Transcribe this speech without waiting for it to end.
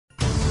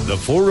The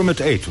Forum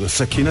at 8 with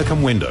Sakina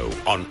Kamwendo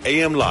on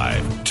AM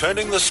Live,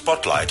 turning the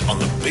spotlight on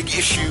the big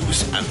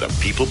issues and the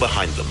people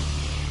behind them.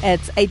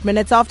 It's 8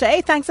 minutes after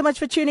 8. Thanks so much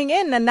for tuning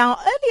in. And now,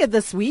 earlier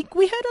this week,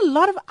 we heard a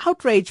lot of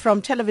outrage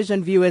from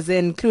television viewers,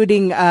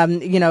 including,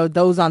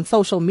 those on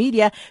social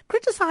media,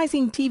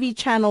 criticizing TV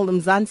channel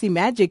Mzansi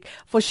Magic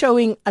for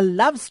showing a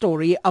love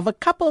story of a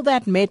couple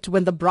that met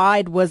when the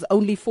bride was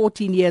only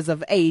 14 years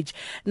of age.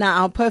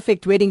 Now, Our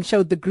Perfect Wedding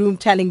showed the groom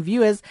telling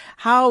viewers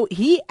how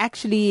he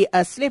actually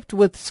slept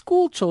with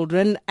school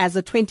children as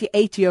a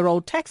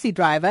 28-year-old taxi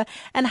driver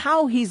and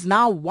how his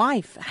now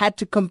wife had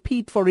to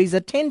compete for his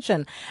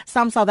attention.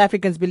 Some South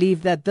Africans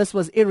believe that this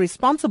was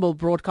irresponsible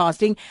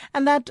broadcasting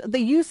and that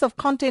the use of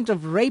content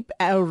of rape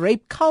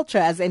culture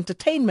as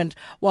entertainment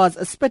was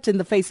a spit in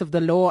the face of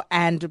the law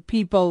and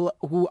people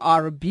who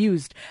are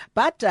abused.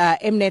 But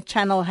Mnet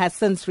channel has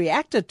since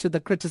reacted to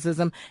the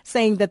criticism,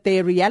 saying that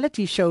their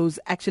reality shows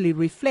actually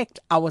reflect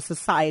our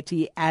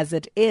society as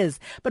it is.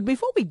 But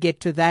before we get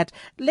to that,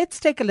 let's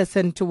take a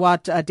listen to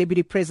what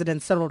Deputy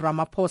President Cyril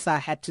Ramaphosa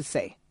had to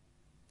say.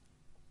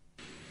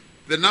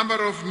 The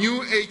number of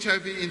new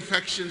HIV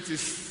infections is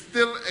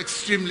still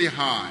extremely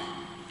high,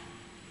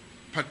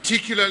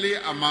 particularly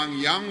among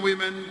young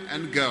women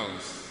and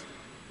girls.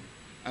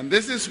 And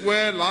this is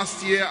where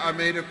last year I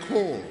made a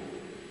call.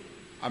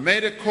 I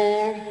made a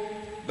call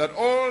that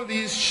all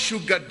these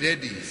sugar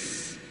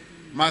daddies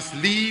must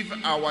leave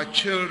our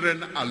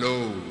children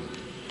alone.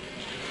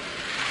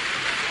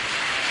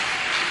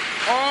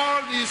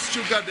 All these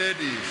sugar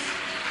daddies,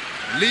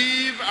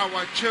 leave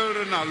our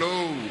children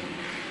alone.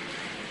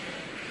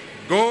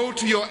 Go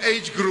to your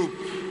age group.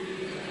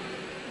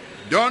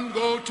 Don't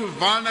go to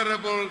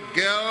vulnerable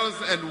girls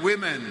and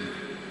women.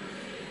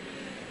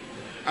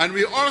 And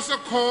we also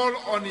call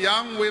on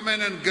young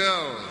women and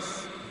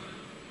girls,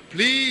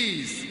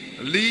 please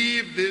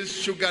leave these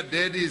sugar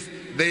daddies.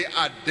 They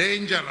are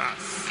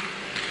dangerous.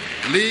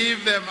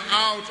 Leave them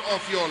out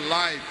of your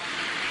life.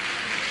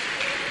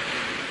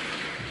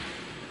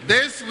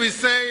 This we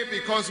say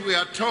because we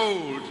are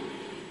told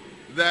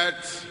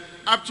that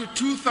up to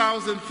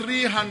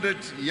 2,300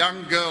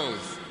 young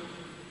girls,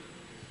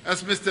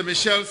 as Mr.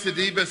 Michel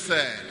Sidibe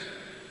said,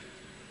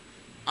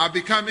 are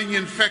becoming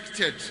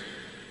infected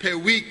per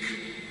week.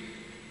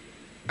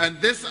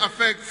 And this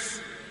affects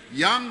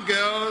young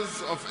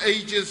girls of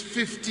ages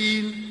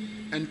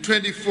 15 and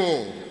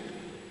 24.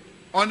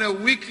 On a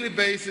weekly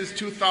basis,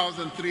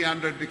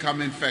 2,300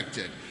 become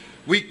infected.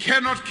 We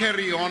cannot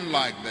carry on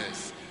like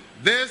this.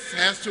 This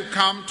has to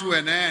come to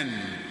an end.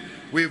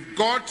 We've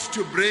got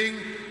to bring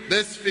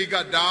this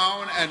figure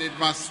down, and it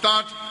must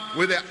start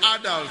with the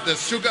adults. The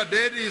sugar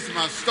daddies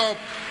must stop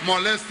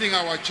molesting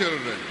our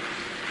children.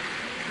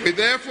 We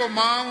therefore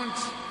mount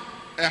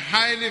a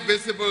highly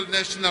visible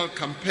national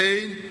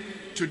campaign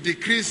to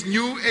decrease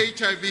new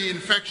HIV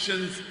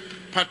infections,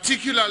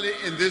 particularly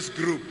in this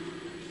group.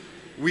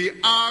 We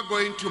are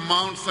going to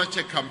mount such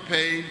a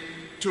campaign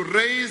to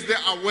raise the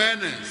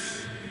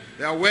awareness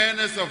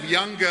of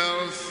young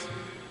girls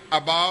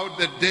about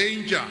the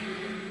danger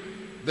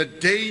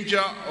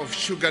of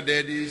sugar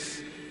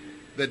daddies,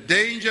 the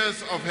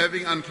dangers of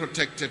having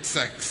unprotected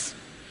sex.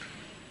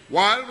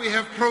 While we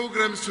have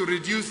programs to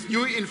reduce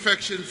new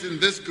infections in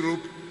this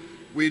group,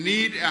 we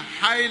need a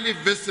highly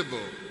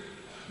visible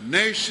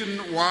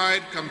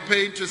nationwide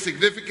campaign to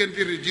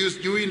significantly reduce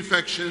new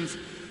infections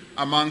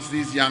amongst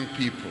these young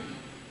people.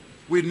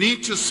 We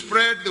need to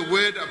spread the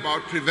word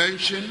about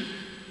prevention,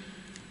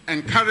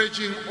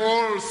 encouraging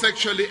all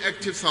sexually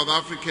active South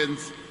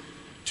Africans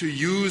to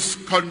use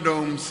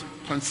condoms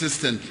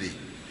consistently.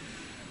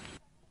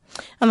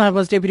 And that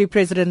was Deputy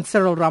President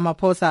Cyril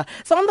Ramaphosa.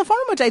 So on the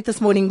Forum at 8 this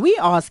morning, we're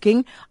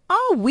asking,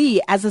 are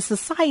we as a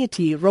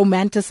society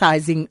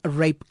romanticizing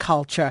rape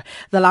culture?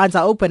 The lines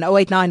are open,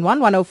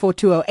 0891 104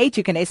 208.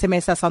 You can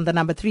SMS us on the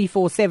number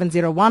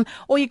 34701,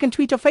 or you can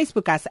tweet or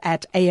Facebook us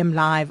at AM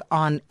Live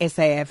on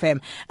SAFM.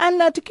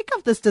 And to kick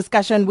off this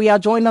discussion, we are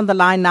joined on the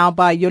line now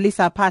by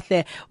Yolisa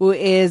Pathle, who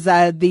is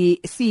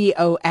the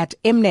CEO at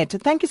Mnet.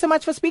 Thank you so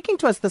much for speaking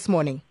to us this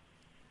morning.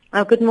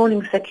 Good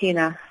morning,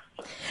 Sakina.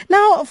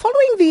 Now,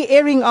 following the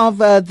airing of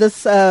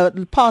this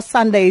past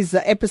Sunday's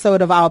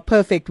episode of Our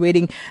Perfect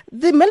Wedding,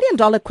 the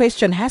million-dollar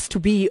question has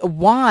to be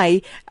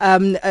why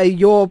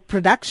your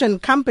production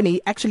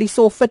company actually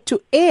saw fit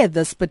to air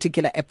this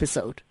particular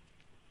episode.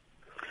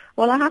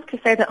 Well, I have to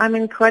say that I'm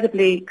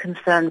incredibly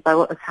concerned by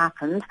what has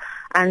happened,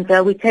 and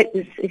we take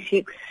this issue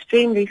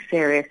extremely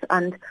serious.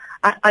 And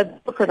I'd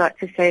also like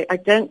to say I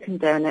don't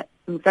condone it.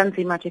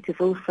 Mzansi Magic is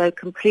also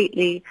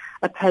completely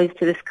opposed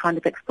to this kind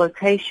of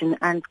exploitation,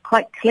 and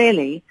quite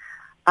clearly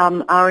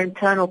our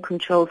internal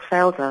control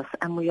failed us,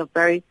 and we are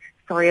very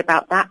sorry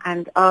about that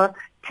and are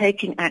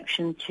taking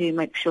action to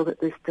make sure that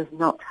this does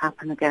not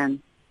happen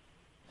again.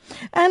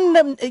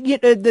 And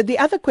the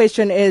other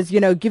question is,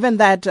 given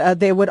that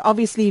there were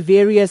obviously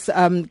various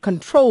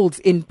controls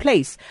in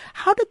place,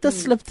 how did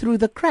this slip through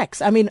the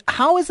cracks? I mean,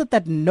 how is it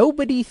that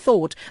nobody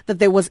thought that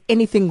there was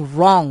anything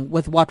wrong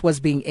with what was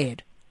being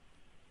aired?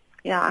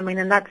 Yeah, I mean,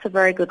 and that's a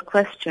very good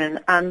question.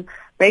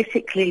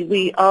 Basically,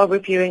 we are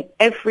reviewing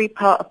every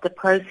part of the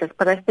process,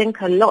 but I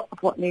think a lot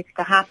of what needs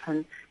to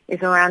happen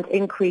is around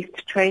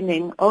increased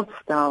training of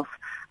staff,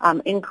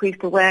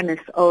 increased awareness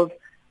of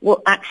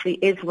what actually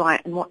is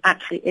right and what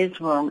actually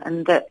is wrong,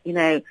 and that,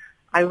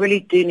 I really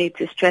do need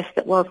to stress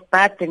that whilst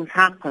bad things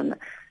happen,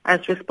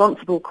 as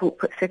responsible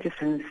corporate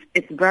citizens,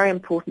 it's very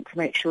important to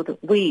make sure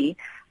that we,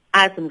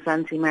 as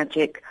Mzansi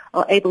Magic,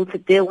 are able to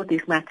deal with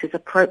these matters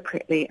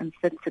appropriately and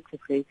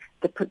sensitively.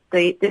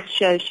 This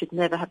show should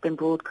never have been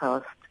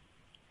broadcast.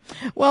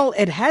 Well,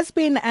 it has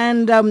been,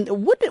 and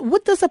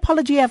would this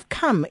apology have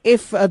come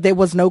if there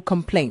was no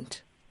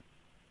complaint?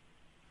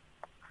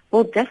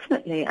 Well,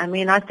 definitely. I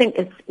mean, I think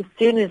as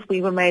soon as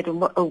we were made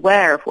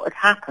aware of what had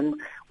happened,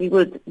 we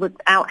would,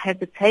 without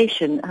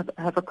hesitation,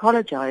 have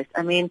apologized.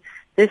 I mean,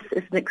 this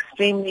is an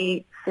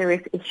extremely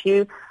serious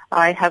issue.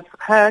 I have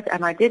heard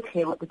and I did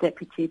hear what the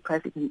Deputy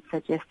President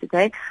said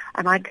yesterday,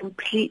 and I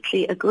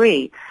completely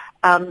agree.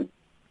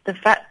 The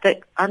fact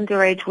that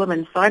underage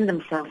women find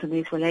themselves in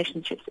these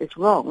relationships is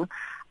wrong,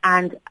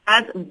 and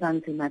as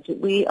Mzansi Magic,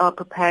 we are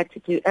prepared to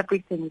do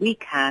everything we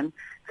can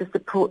to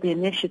support the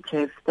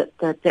initiatives that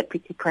the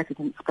Deputy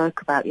President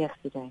spoke about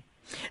yesterday.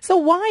 So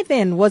why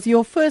then was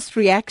your first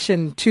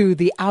reaction to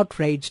the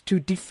outrage to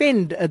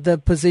defend the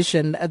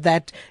position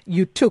that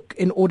you took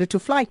in order to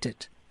fight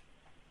it?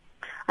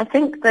 I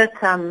think that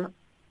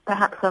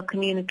perhaps our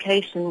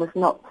communication was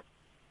not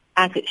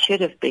as it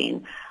should have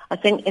been. I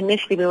think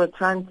initially we were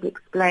trying to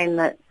explain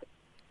that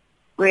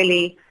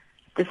really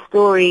the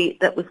story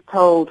that was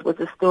told was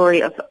a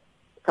story of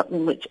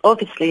something which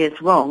obviously is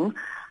wrong,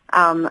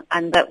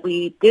 and that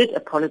we did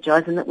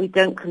apologize and that we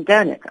don't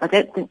condone it. I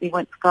don't think we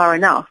went far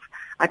enough.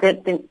 I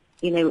don't think,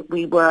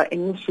 we were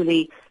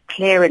initially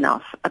clear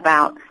enough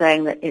about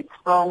saying that it's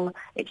wrong,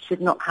 it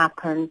should not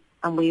happen,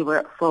 and we were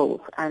at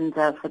fault. And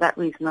for that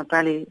reason, I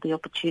value the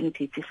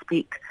opportunity to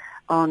speak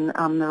on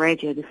the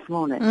radio this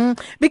morning.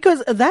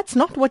 Because that's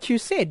not what you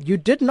said. You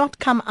did not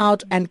come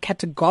out and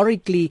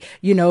categorically,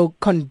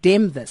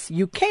 condemn this.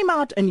 You came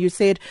out and you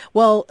said,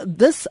 well,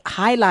 this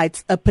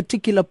highlights a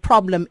particular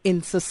problem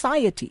in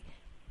society.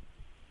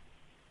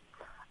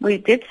 We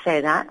did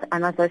say that,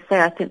 and as I say,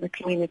 I think the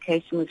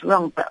communication was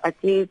wrong, but I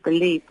do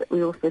believe that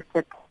we also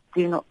said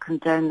do not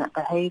condone that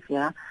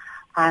behaviour.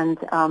 And,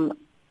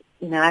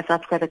 as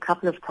I've said a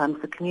couple of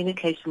times, the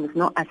communication was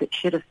not as it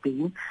should have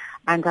been.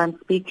 And I'm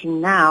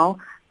speaking now,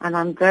 and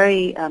I'm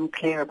very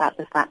clear about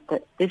the fact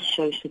that this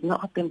show should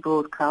not have been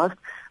broadcast.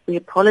 We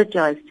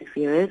apologise to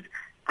viewers,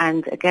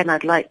 and again,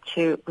 I'd like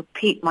to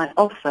repeat my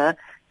offer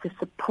to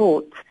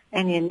support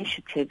any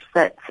initiatives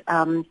that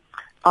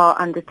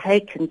are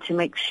undertaken to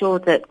make sure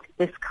that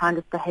this kind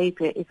of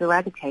behaviour is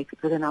eradicated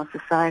within our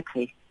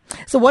society.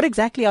 So what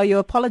exactly are you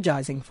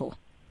apologising for?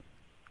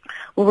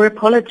 Well, we're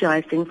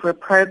apologising for a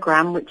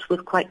programme which was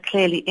quite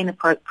clearly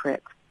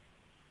inappropriate.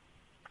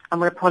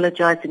 And we're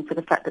apologising for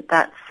the fact that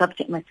that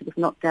subject matter was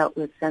not dealt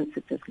with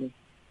sensitively.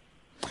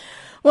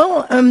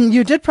 Well,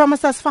 you did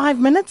promise us 5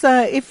 minutes.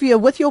 If you're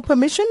with your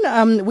permission,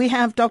 we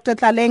have Dr.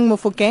 Tlaleng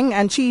Mofokeng,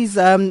 and she's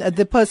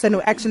the person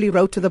who actually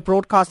wrote to the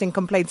Broadcasting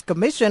Complaints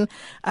Commission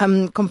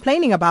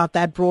complaining about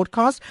that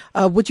broadcast.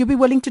 Would you be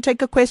willing to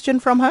take a question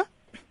from her?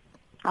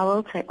 I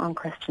will take one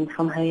question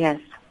from her, yes.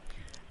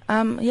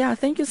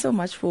 Thank you so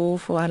much for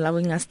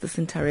allowing us this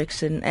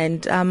interaction.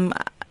 And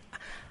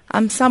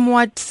I'm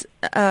somewhat,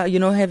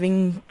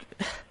 having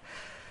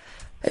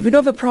a bit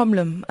of a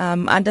problem. I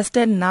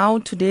understand now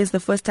today is the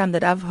first time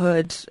that I've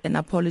heard an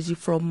apology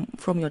from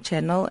your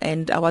channel,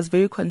 and I was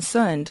very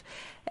concerned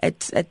at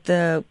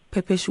the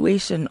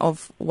perpetuation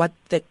of what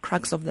the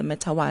crux of the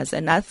matter was.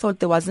 And I thought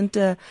there wasn't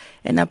an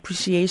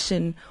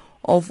appreciation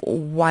of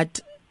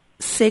what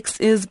sex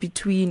is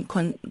between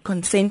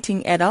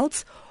consenting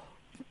adults.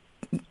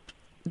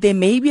 There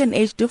may be an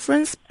age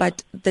difference,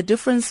 but the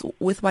difference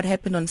with what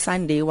happened on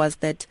Sunday was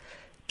that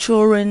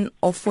children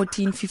of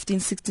 14, 15,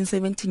 16,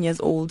 17 years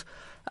old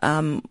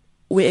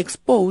were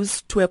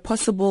exposed to a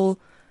possible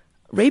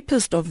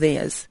rapist of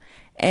theirs.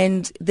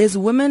 And there's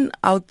women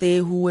out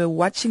there who were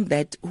watching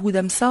that, who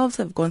themselves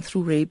have gone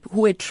through rape,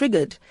 who were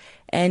triggered.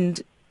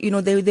 And,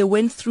 they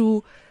went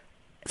through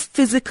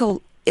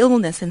physical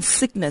illness and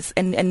sickness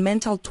and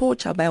mental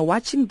torture by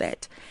watching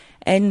that.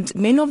 And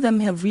many of them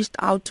have reached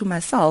out to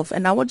myself,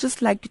 and I would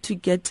just like to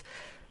get,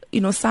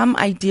 some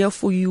idea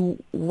for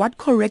you. What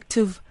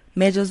corrective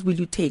measures will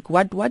you take?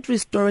 What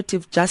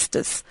restorative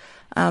justice,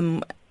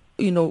 will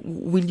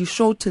you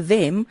show to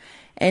them?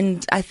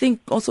 And I think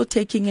also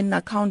taking in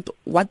account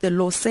what the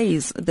law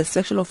says, the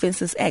Sexual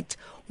Offences Act,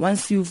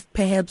 once you've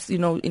perhaps,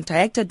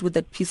 interacted with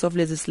that piece of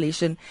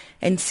legislation,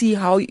 and see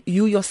how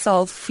you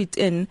yourself fit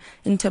in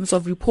terms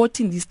of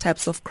reporting these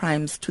types of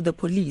crimes to the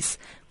police.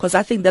 Because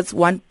I think that's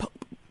one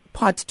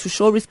part to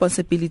show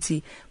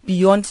responsibility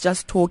beyond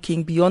just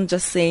talking, beyond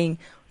just saying,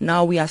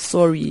 now we are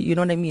sorry, you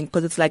know what I mean?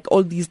 Because it's like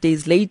all these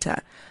days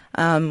later,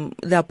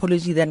 the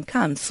apology then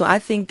comes. So I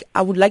think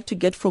I would like to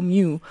get from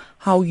you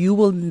how you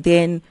will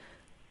then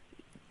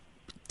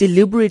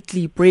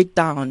deliberately break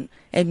down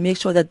and make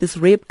sure that this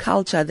rape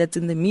culture that's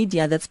in the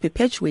media, that's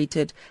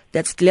perpetuated,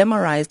 that's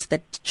glamorized,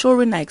 that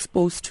children are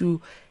exposed to,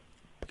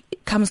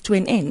 comes to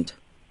an end.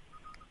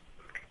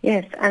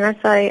 Yes, and as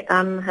I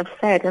have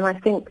said, and I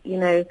think,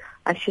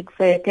 I should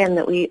say again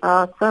that we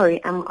are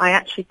sorry, and I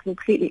actually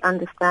completely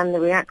understand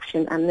the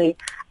reaction and the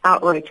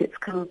outrage. It's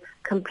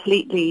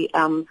completely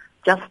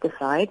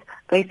justified.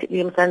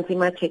 Basically, Mzansi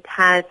Merchant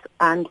has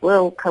and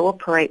will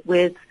cooperate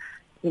with,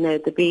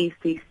 the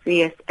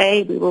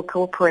BCCSA. We will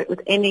cooperate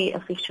with any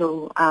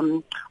official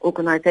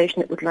organisation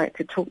that would like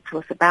to talk to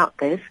us about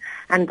this.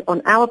 And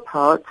on our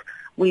part,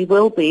 we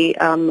will be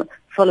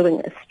following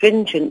a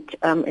stringent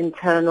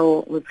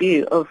internal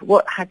review of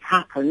what has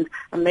happened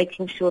and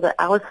making sure that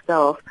our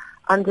staff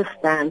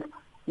understand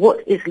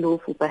what is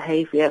lawful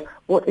behaviour,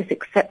 what is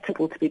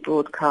acceptable to be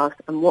broadcast,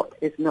 and what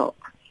is not.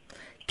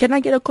 Can I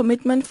get a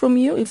commitment from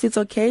you, if it's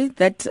okay,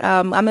 that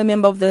I'm a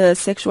member of the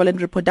Sexual and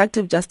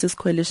Reproductive Justice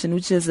Coalition,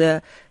 which is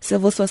a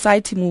civil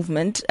society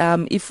movement,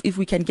 if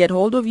we can get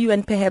hold of you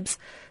and perhaps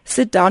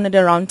sit down at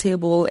a round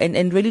table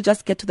and really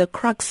just get to the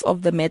crux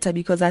of the matter,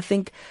 because I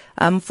think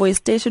for a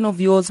station of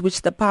yours,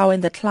 which the power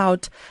and the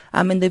clout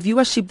and the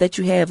viewership that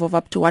you have of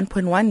up to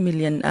 1.1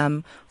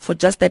 million for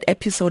just that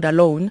episode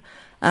alone,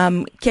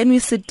 can we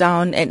sit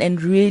down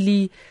and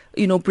really,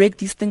 break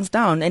these things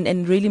down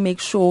and really make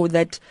sure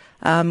that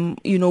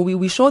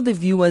we show the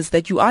viewers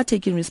that you are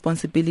taking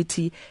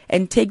responsibility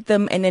and take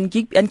them and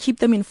keep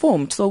them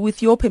informed. So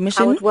with your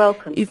permission, I would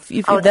welcome. If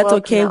that's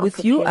okay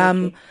with you,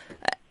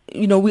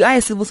 we are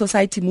a civil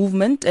society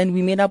movement and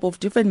we're made up of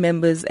different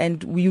members,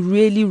 and we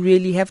really,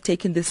 really have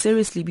taken this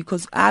seriously,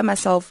 because I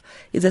myself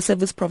is a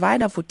service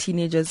provider for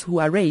teenagers who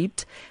are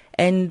raped.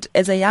 And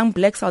as a young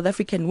black South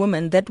African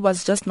woman, that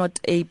was just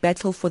not a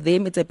battle for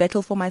them, it's a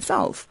battle for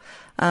myself,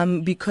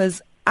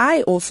 because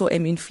I also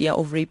am in fear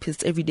of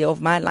rapists every day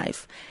of my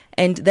life.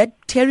 And that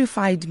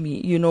terrified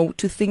me,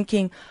 to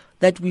thinking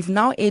that we've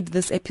now aired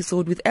this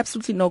episode with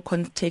absolutely no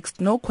context,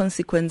 no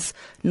consequence,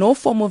 no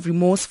form of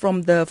remorse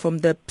from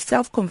the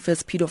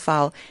self-confessed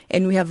pedophile,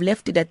 and we have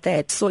left it at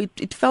that. So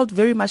it felt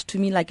very much to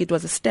me like it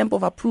was a stamp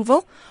of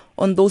approval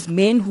on those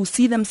men who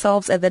see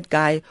themselves as that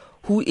guy,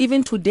 who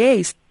even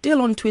today,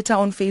 still on Twitter,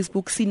 on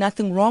Facebook, see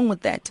nothing wrong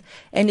with that.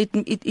 And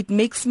it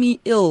makes me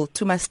ill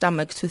to my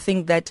stomach to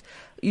think that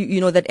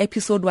that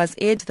episode was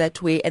aired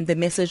that way and the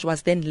message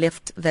was then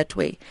left that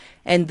way.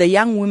 And the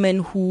young women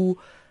who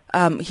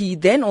he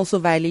then also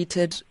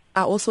violated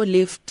are also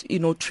left,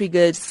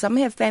 triggered. Some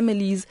have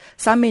families,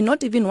 some may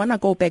not even want to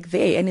go back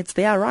there, and it's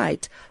their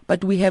right.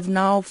 But we have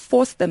now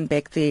forced them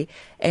back there,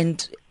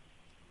 and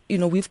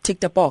we've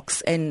ticked a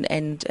box. And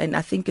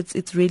I think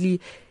it's really,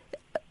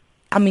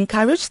 I'm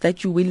encouraged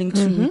that you're willing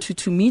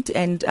to meet,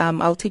 and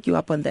I'll take you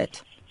up on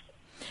that.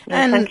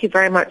 And thank you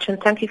very much,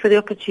 and thank you for the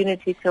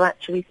opportunity to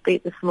actually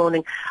speak this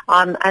morning.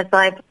 As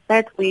I've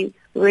said, we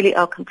really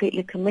are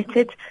completely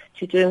committed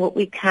to doing what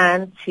we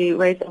can to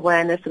raise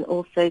awareness and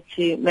also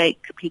to make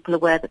people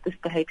aware that this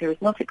behaviour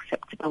is not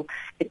acceptable.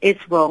 It is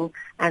wrong,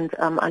 and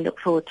I look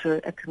forward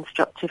to a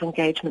constructive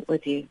engagement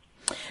with you.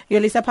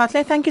 Yolisa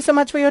Patle, thank you so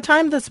much for your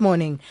time this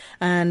morning.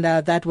 And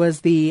that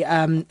was the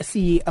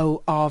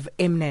CEO of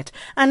Mnet.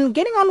 And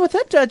getting on with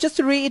it, just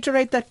to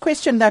reiterate that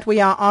question that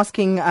we are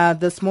asking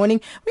this morning,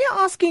 we are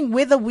asking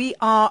whether we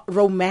are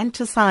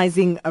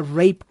romanticizing a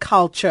rape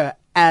culture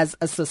as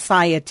a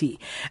society.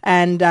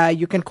 And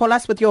you can call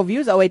us with your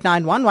views,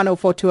 0891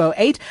 104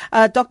 208.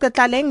 Dr.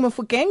 Tlaleng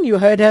Mofokeng, you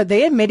heard her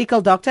there,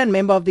 medical doctor and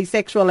member of the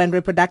Sexual and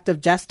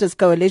Reproductive Justice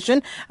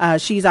Coalition.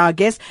 She's our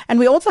guest. And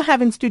we also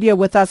have in studio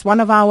with us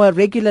one of our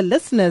regular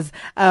listeners,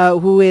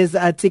 who is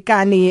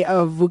Tsikani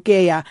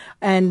Vukeya.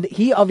 And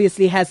he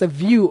obviously has a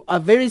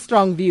very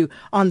strong view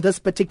on this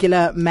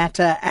particular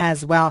matter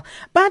as well.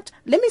 But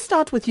let me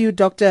start with you,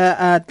 Dr.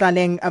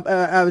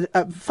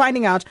 Tlaleng,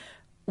 finding out,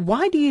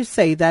 why do you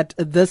say that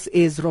this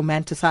is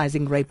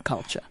romanticizing rape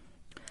culture?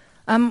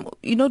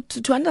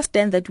 To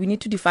understand that, we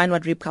need to define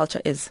what rape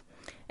culture is.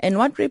 And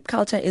what rape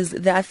culture is,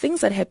 there are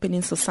things that happen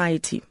in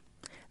society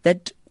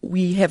that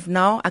we have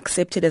now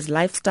accepted as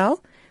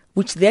lifestyle,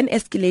 which then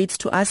escalates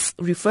to us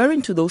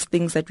referring to those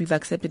things that we've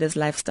accepted as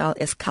lifestyle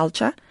as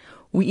culture.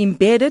 We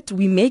embed it,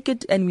 we make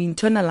it, and we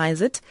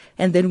internalize it,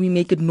 and then we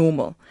make it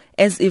normal,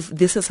 as if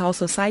this is how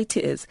society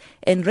is.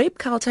 And rape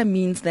culture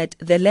means that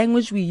the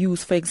language we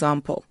use, for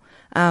example,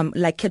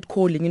 like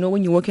catcalling,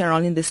 when you're walking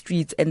around in the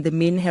streets and the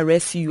men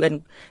harass you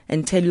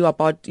and tell you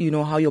about,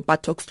 how your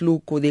buttocks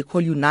look, or they call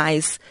you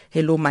nice,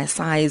 hello, my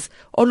size.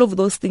 All of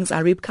those things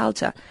are rape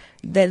culture.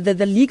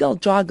 The legal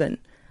jargon,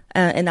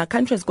 and our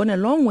country has gone a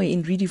long way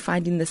in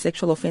redefining the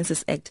Sexual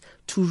Offences Act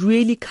to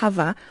really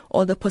cover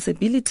all the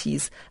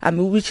possibilities,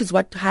 which is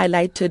what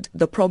highlighted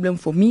the problem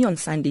for me on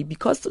Sunday,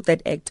 because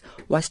that act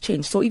was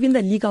changed. So even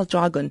the legal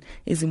jargon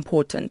is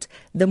important.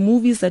 The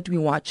movies that we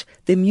watch,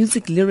 the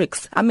music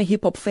lyrics. I'm a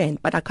hip-hop fan,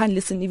 but I can't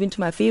listen even to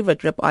my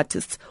favorite rap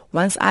artists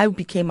once I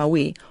became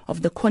aware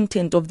of the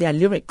content of their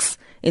lyrics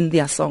in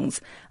their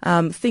songs.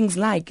 Things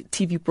like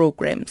TV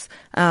programs,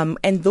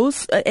 and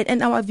those,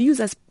 and our views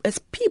as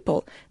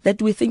people,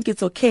 that we think think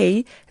it's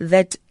okay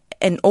that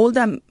an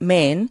older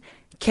man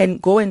can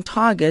go and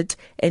target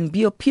and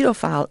be a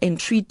pedophile and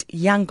treat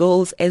young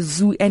girls as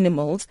zoo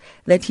animals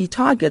that he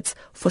targets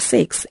for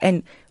sex.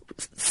 And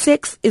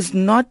sex is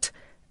not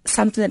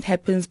something that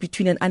happens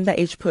between an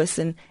underage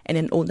person and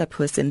an older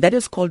person. That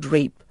is called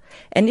rape.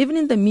 And even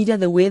in the media,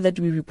 the way that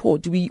we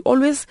report, we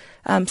always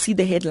see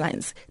the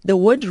headlines. The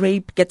word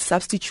rape gets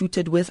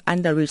substituted with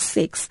underage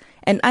sex.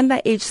 And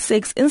underage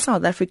sex in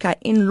South Africa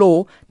in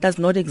law does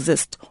not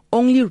exist.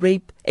 Only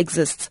rape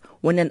exists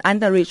when an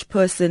underage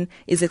person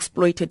is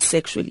exploited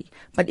sexually.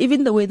 But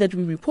even the way that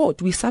we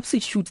report, we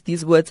substitute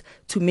these words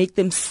to make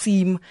them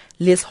seem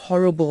less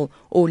horrible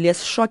or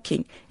less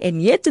shocking.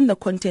 And yet in the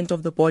content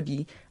of the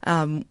body,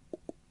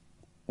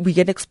 we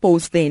get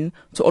exposed then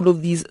to all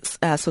of these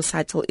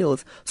societal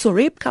ills. So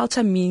rape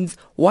culture means,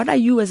 what are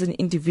you as an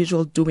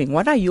individual doing?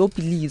 What are your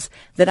beliefs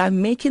that are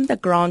making the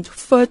ground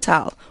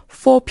fertile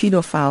for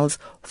pedophiles,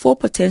 for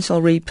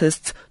potential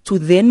rapists to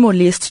then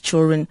molest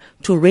children,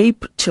 to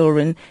rape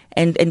children,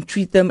 and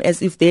treat them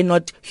as if they're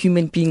not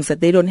human beings, that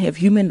they don't have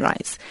human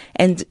rights.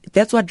 And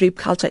that's what rape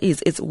culture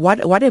is. It's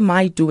what am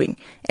I doing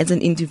as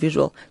an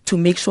individual to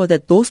make sure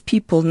that those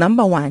people,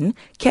 number one,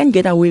 can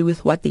get away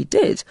with what they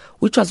did,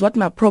 which was what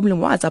my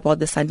problem was about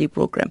the Sunday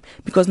program.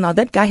 Because now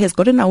that guy has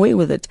gotten away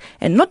with it.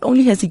 And not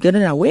only has he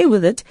gotten away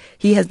with it,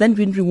 he has then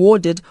been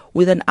rewarded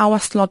with an hour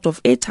slot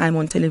of airtime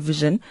on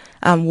television,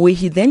 where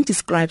he then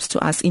describes to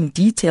us in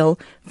detail,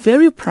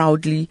 very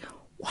proudly,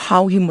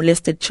 how he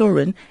molested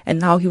children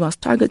and how he was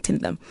targeting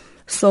them.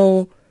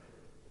 So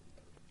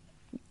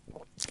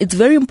it's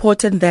very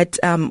important that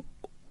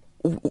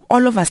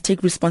all of us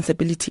take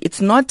responsibility.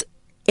 It's not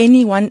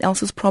anyone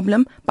else's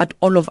problem, but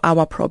all of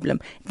our problem,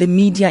 the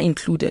media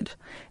included.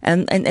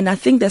 And I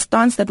think the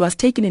stance that was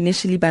taken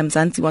initially by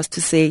Mzansi was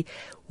to say,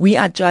 we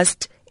are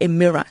just a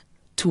mirror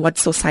to what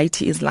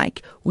society is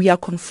like. We are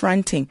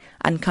confronting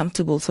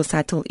uncomfortable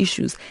societal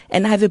issues.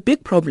 And I have a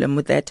big problem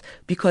with that,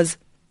 because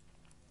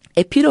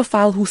a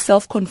pedophile who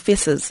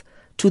self-confesses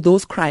to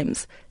those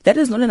crimes, that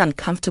is not an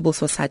uncomfortable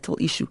societal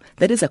issue.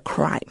 That is a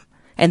crime.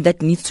 And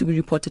that needs to be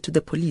reported to the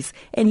police.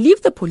 And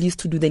leave the police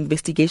to do the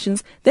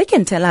investigations. They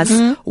can tell us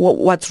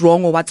what's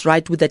wrong or what's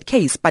right with that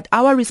case. But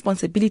our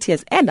responsibility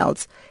as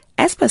adults,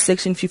 as per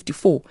Section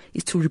 54,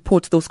 is to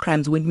report those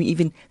crimes when we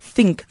even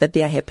think that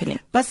they are happening.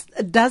 But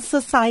does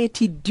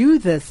society do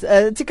this?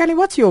 Tsikani,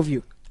 what's your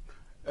view?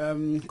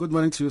 Good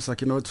morning to you,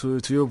 Sakino,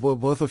 to you,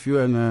 both of you,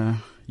 and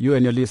you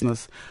and your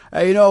listeners.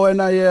 When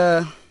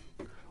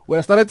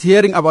I started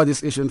hearing about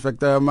this issue, in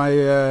fact,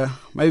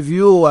 my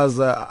view was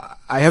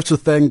I have to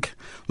thank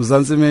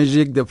Mzansi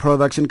Magic, the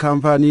production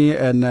company,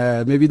 and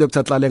maybe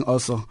Dr. Tlaleng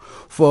also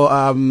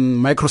for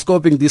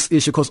microscoping this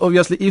issue. Because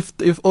obviously, if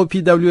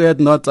OPW had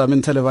not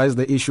televised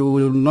the issue,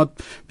 we will not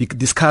be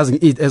discussing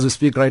it as we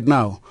speak right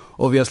now.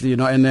 Obviously,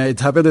 and it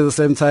happened at the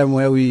same time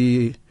where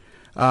we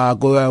are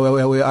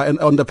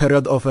on the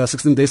period of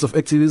 16 days of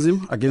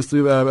activism against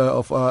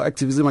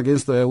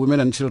women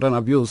and children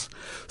abuse.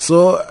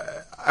 So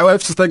I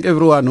have to thank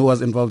everyone who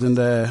was involved in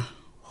the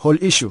whole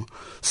issue.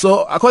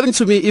 So according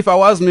to me, if I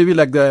was maybe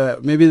the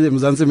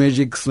Mzansi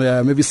Magic's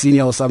maybe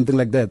senior or something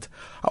like that,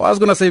 I was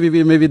gonna say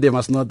maybe they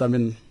must not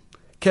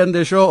can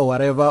the show or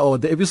whatever, or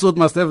the episode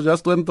must have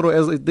just went through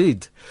as it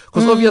did.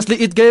 Because obviously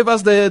it gave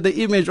us the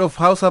image of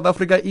how South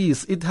Africa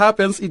is. It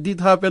did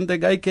happen, the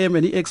guy came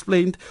and he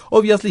explained.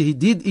 Obviously he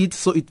did it,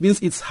 so it means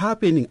it's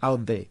happening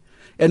out there.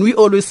 And we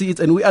always see it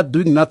and we are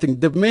doing nothing.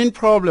 The main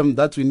problem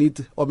that we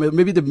need, or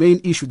maybe the main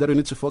issue that we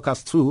need to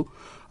focus to,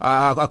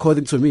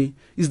 according to me,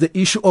 is the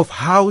issue of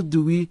how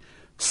do we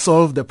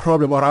solve the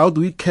problem, or how do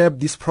we curb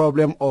this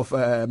problem of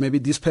maybe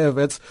these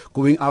perverts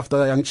going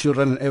after young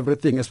children and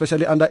everything,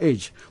 especially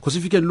underage. Because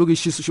if you can look,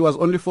 she was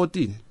only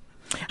 14.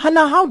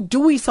 Now, how do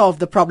we solve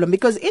the problem?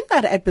 Because in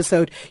that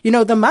episode,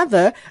 the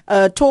mother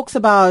talks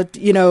about,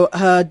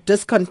 her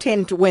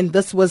discontent when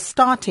this was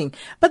starting.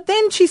 But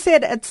then she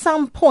said at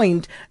some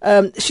point,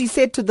 she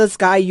said to this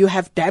guy, you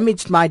have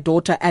damaged my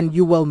daughter and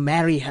you will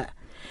marry her.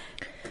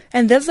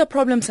 And that's the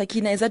problem,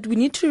 Sakina, is that we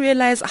need to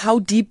realize how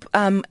deep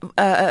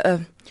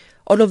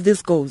all of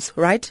this goes,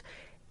 right?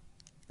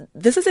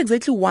 This is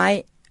exactly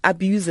why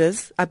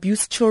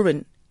abused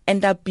children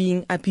end up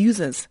being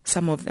abusers,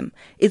 some of them.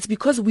 It's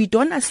because we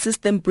don't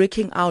assist them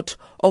breaking out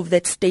of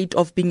that state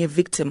of being a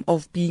victim,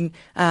 of being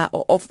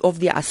of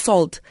their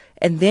assault,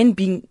 and then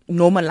being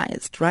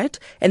normalized, right?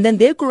 And then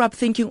they grow up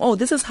thinking, oh,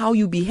 this is how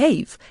you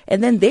behave.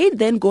 And then they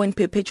then go and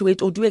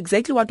perpetuate or do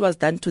exactly what was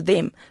done to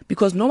them,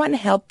 because no one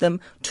helped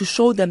them to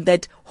show them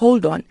that,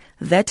 hold on,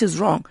 that is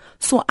wrong.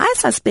 So I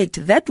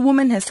suspect that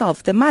woman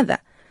herself, the mother,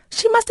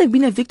 she must have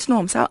been a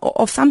victim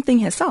of something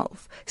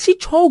herself. She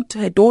choked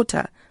her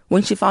daughter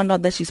when she found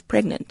out that she's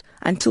pregnant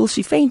until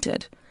she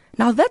fainted.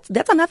 Now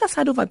that's another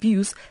side of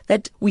abuse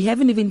that we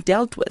haven't even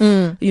dealt with,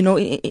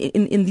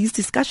 in these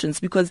discussions,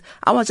 because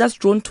I was just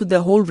drawn to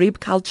the whole rape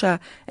culture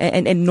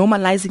and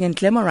normalizing and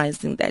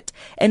glamorizing that.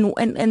 And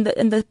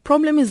the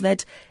problem is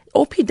that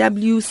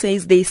OPW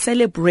says they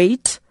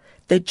celebrate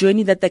the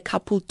journey that the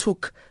couple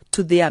took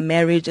to their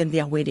marriage and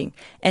their wedding.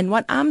 And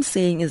what I'm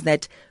saying is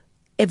that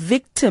a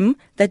victim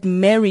that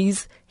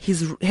marries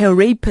her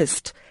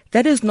rapist,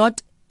 that is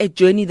not a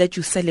journey that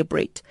you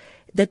celebrate.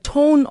 The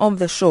tone of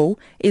the show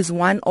is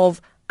one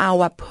of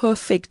our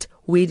perfect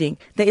wedding.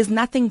 There is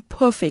nothing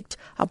perfect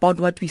about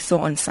what we saw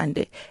on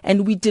Sunday.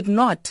 And we did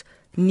not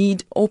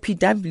need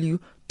OPW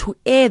to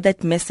air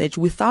that message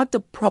without the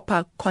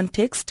proper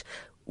context.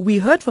 We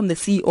heard from the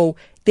CEO,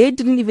 they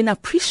didn't even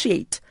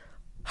appreciate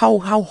how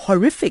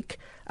horrific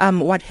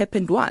what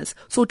happened was.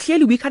 So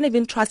clearly we can't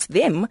even trust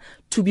them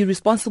to be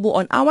responsible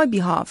on our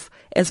behalf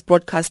as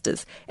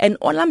broadcasters. And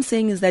all I'm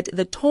saying is that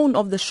the tone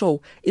of the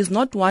show is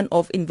not one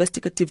of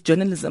investigative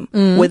journalism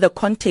where the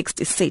context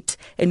is set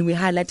and we're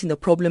highlighting the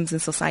problems in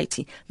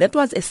society. That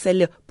was a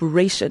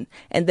celebration.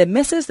 And the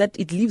message that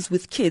it leaves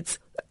with kids,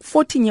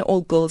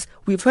 14-year-old girls,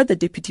 we've heard the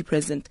deputy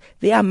president,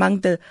 they are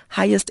among the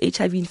highest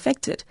HIV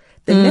infected.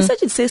 The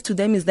message it says to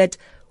them is that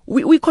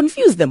we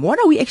confuse them. What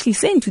are we actually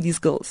saying to these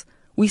girls?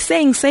 We're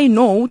saying say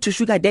no to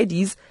sugar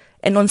daddies,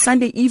 and on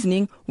Sunday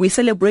evening we're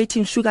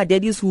celebrating sugar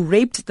daddies who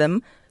raped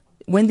them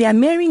when they are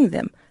marrying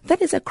them.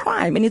 That is a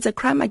crime, and it's a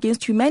crime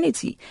against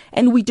humanity.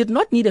 And we did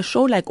not need a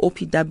show like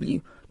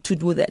OPW to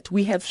do that.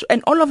 We have,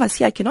 and all of us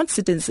here cannot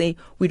sit and say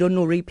we don't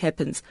know rape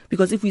happens,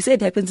 because if we say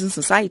it happens in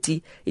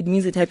society, it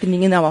means it's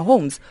happening in our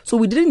homes. So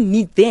we didn't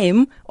need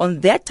them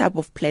on that type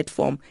of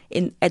platform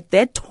at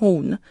that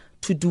tone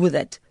to do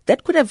that.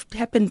 That could have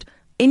happened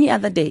any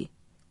other day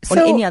on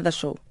any other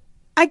show.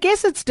 I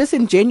guess it's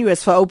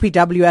disingenuous for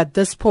OPW at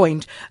this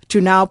point to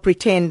now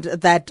pretend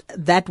that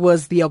that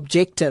was the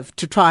objective,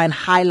 to try and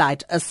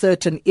highlight a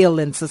certain ill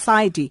in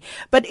society.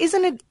 But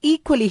isn't it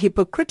equally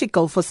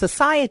hypocritical for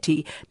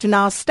society to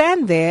now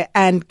stand there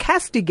and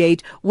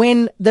castigate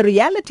when the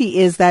reality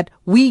is that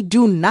we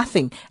do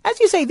nothing? As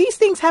you say, these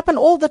things happen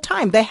all the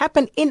time. They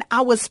happen in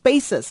our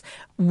spaces.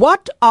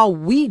 What are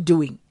we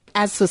doing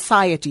as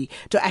society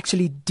to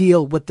actually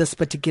deal with this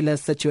particular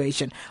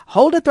situation?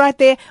 Hold it right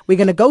there. We're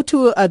going to go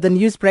to the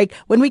news break.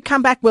 When we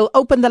come back, we'll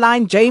open the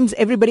line. James,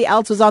 everybody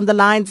else is on the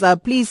lines.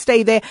 Please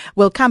stay there.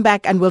 We'll come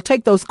back and we'll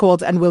take those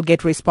calls and we'll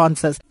get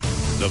responses.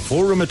 The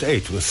Forum at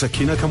 8 with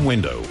Sakina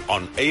Kamwendo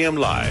on AM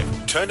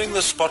Live, turning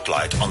the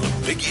spotlight on the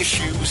big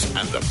issues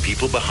and the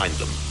people behind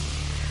them.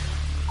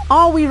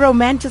 Are we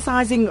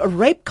romanticizing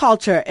rape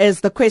culture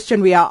is the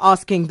question we are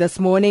asking this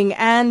morning.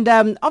 And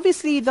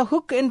obviously the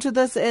hook into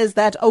this is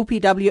that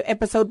OPW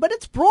episode, but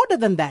it's broader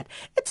than that.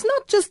 It's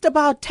not just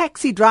about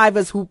taxi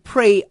drivers who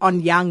prey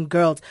on young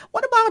girls.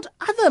 What about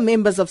other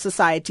members of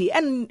society?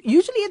 And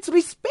usually it's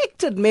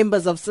respected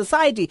members of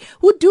society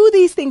who do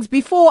these things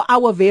before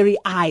our very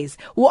eyes,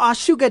 who are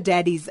sugar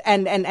daddies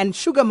and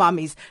sugar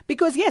mummies.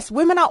 Because yes,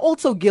 women are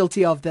also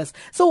guilty of this.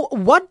 So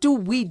what do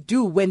we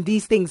do when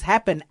these things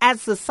happen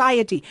as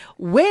society?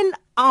 When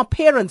are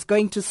parents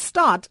going to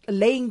start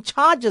laying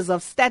charges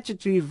of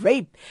statutory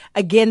rape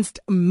against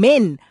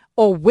men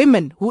or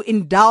women who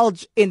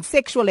indulge in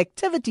sexual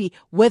activity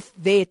with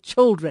their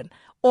children?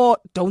 Or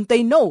don't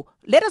they know?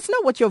 Let us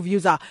know what your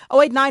views are.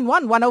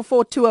 0891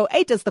 104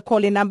 208 is the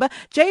call-in number.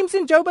 James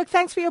in Joburg,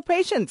 thanks for your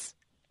patience.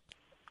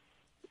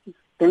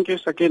 Thank you,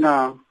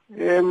 Sakina.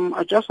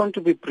 I just want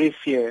to be brief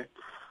here.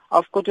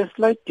 I've got a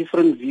slight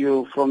different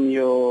view from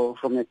your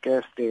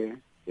guest there.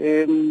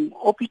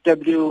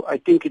 OPW, I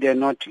think they are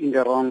not in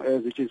the wrong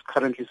as it is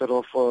currently sort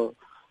of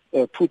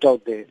put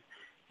out there.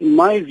 In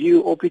my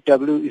view,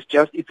 OPW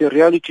it's a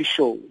reality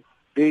show.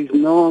 There is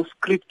no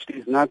script, there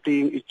is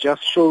nothing. It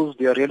just shows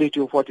the reality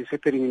of what is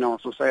happening in our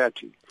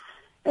society.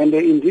 And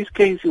in this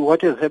case,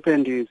 what has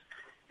happened is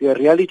the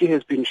reality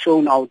has been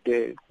shown out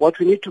there. What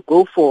we need to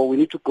go for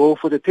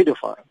the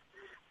pedophile.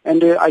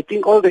 And I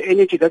think all the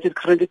energy that is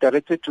currently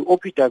directed to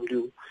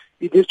OPW,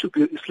 it needs to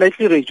be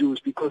slightly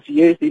reduced because,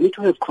 yes, they need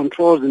to have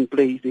controls in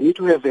place. They need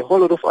to have a whole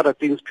lot of other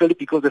things purely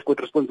because they've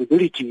got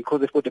responsibility,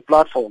 because they've got a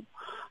platform.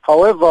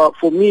 However,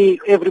 for me,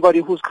 everybody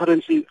who's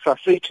currently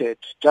frustrated,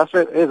 just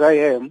as I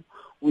am,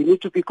 we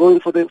need to be going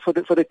for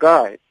the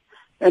guy.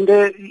 And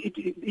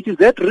it is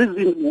that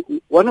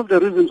reason, one of the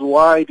reasons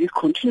why this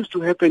continues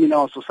to happen in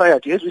our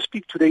society, as we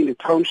speak today in the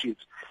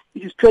townships.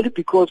 It is purely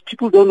because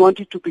people don't want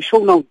it to be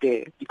shown out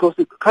there. Because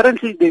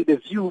currently the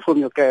view from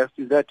your guest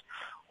is that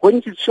when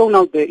it is shown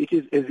out there, it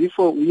is as if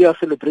we are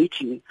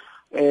celebrating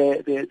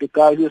the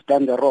guy who has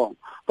done the wrong.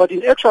 But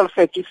in actual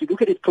fact, if you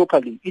look at it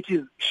properly, it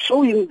is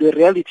showing the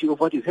reality of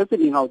what is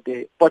happening out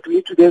there, but we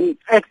need to then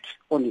act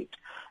on it.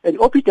 And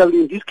OPW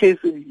in this case,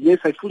 yes,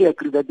 I fully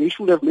agree that they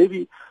should have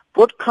maybe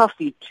broadcast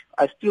it.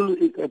 I still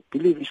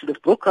believe they should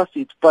have broadcast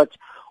it, but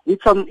with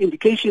some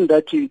indication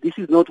that this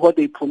is not what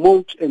they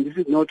promote and this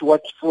is not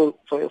what, for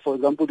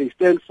example, they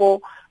stand for.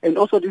 And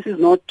also this is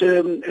not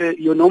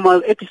your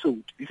normal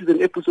episode. This is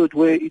an episode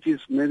where it is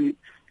maybe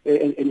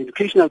an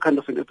educational kind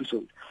of an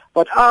episode.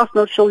 But us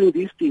not showing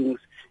these things,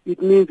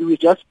 it means we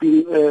just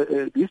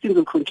been, these things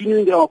will continue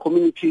in our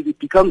communities. It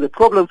becomes a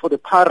problem for the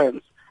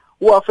parents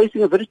who are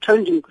facing a very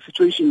challenging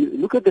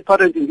situation. Look at the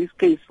parent in this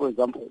case, for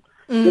example.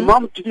 The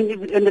mom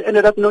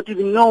ended up not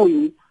even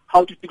knowing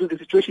how to deal with the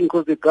situation,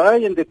 because the guy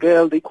and the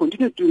girl, they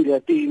continued doing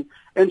their thing,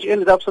 and she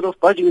ended up sort of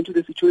barging into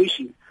the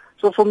situation.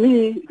 So for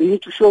me, they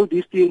need to show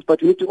these things,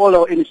 but we need to, all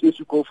our energy needs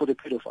to go for the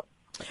pedophile.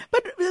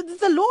 But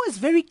the law is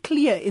very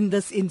clear in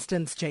this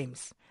instance,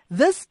 James.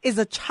 This is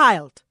a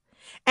child,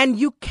 and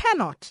you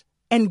cannot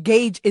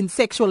engage in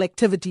sexual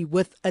activity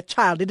with a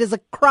child. It is a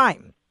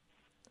crime.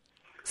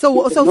 So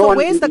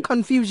where's the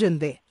confusion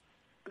there?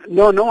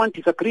 No one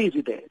disagrees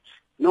with that.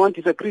 No one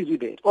disagrees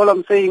with that. All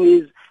I'm saying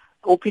is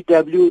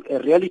OPW, a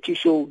reality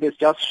show, has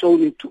just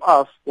shown it to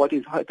us what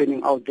is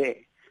happening out there.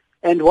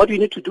 And what we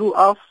need to do,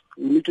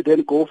 we need to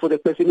then go for the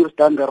person who has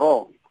done the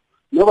wrong.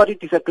 Nobody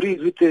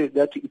disagrees with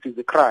that it is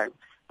a crime.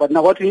 But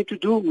now what we need to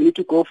do, we need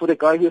to go for the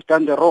guy who has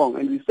done the wrong.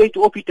 And we say to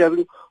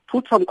OPW,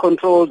 put some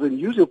controls and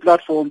use your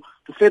platform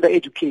to further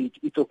educate.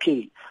 It's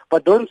okay.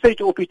 But don't say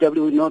to OPW,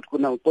 we're not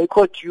going to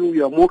boycott you.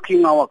 You are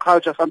mocking our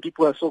culture. Some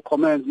people are so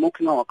comments,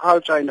 mocking our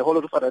culture and a whole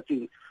lot of other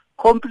things.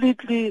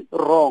 Completely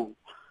wrong.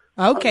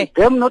 Okay.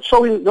 Them not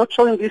showing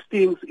these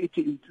things, it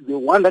is the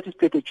one that is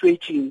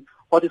perpetuating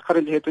what is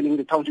currently happening in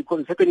the township, because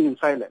it's happening in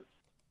silence.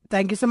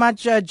 Thank you so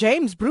much,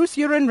 James. Bruce,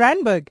 you're in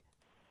Randburg.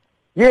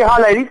 Yeah,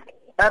 hi ladies.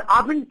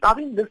 I've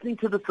been listening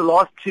to this the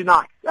last 2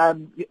 nights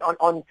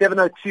on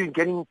 702,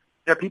 getting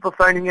people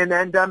phoning in.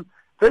 And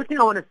first thing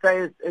I want to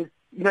say is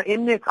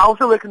Mnet. I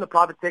also work in the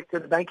private sector,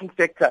 the banking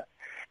sector,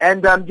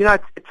 and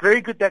it's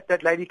very good that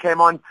that lady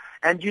came on,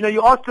 and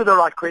you asked her the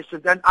right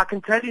questions. And I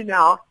can tell you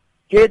now,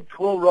 heads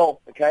will roll,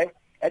 okay,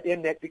 at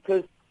Mnet,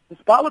 because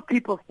despite what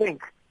people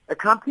think, a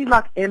company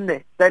like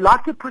Mnet, they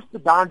like to push the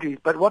boundaries,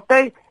 but what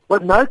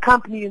no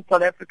company in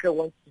South Africa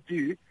wants to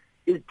do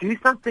is do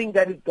something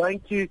that is going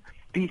to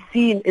be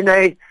seen in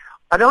I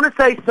don't want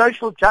to say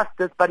social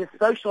justice, but it's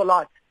social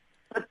light.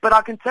 But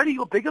I can tell you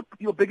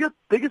your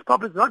biggest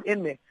problem is not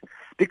Mnet,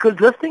 because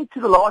listening to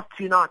the last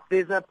 2 nights,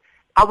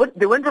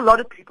 there weren't a lot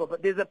of people,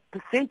 but there's a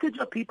percentage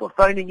of people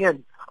phoning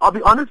in. I'll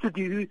be honest with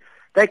you,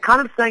 they're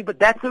kind of saying, but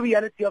that's the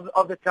reality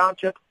of the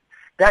township.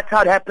 That's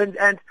how it happens,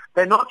 and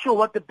they're not sure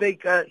what the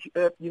big,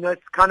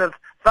 kind of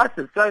fuss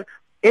is. So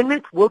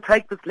Mnet will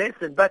take this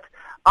lesson, but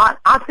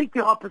I think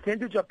there are a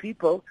percentage of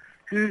people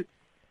who,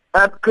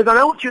 because I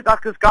know what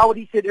this guy, what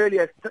he said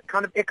earlier,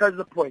 kind of echoes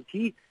the point.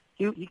 You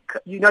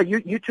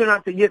turn around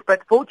and say, yes,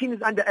 but 14 is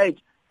underage.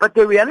 But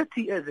the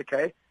reality is,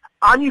 okay,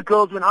 I knew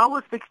girls when I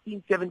was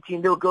 16,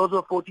 17, there were girls who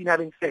were 14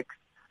 having sex,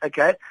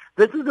 okay?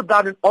 This is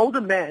about an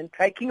older man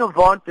taking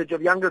advantage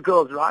of younger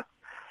girls, right?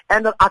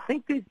 And I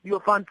think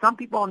you'll find some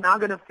people are now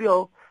going to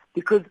feel,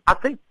 because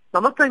I'm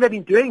not saying they've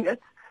been doing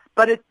it,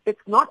 but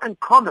it's not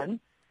uncommon,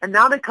 and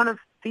now they're kind of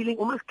feeling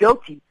almost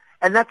guilty.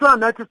 And that's what I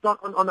noticed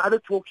on other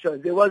talk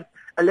shows. There was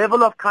a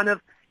level of kind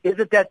of, is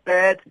it that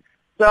bad?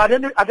 So I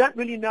don't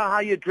really know how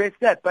you address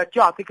that. But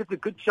yeah, I think it's a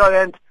good show.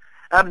 And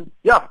I'm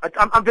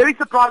very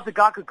surprised the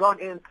guy could go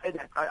on air and say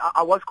that.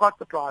 I was quite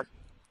surprised.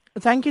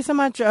 Thank you so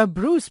much,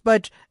 Bruce.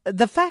 But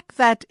the fact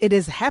that it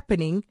is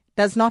happening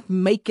does not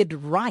make it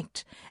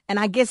right. And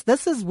I guess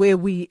this is where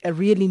we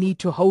really need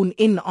to hone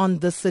in on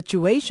this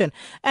situation.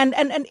 And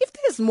if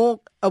there's more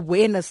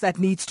awareness that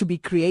needs to be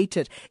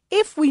created,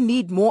 if we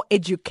need more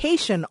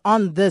education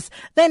on this,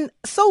 then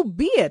so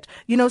be it.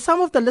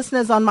 Some of the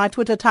listeners on my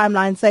Twitter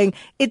timeline saying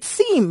it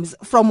seems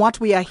from what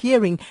we are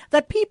hearing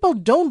that people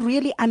don't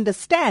really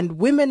understand,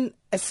 women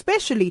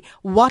especially,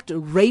 what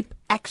rape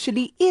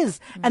actually is.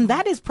 And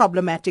that is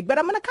problematic. But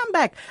I'm going to come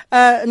back.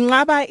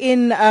 Ngaba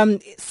in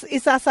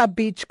Isasa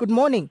Beach, good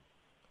morning.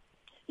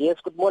 Yes,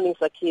 good morning,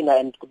 Sakina,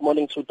 and good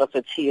morning to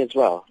Dr. T as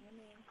well.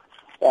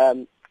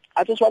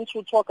 I just want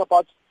to talk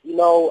about,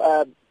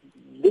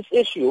 this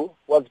issue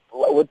was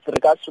with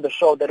regards to the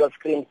show that was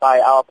screened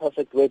by Our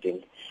Perfect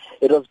Wedding.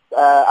 It was,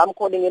 I'm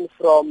calling in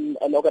from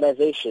an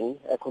organization,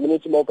 a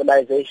community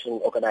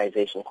mobilization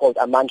organization called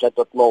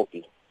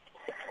Amandla.Mobi.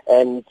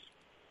 And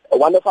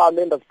one of our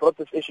members brought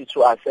this issue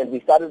to us, and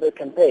we started a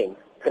campaign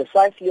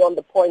precisely on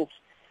the points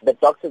that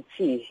Dr.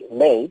 T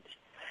made,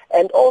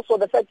 and also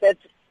the fact that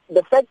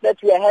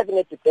we are having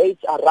a debate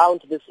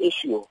around this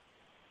issue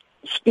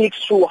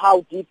speaks to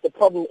how deep the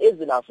problem is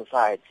in our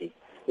society.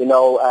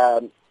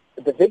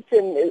 The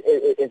victim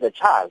is a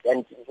child,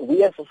 and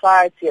we as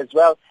society as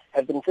well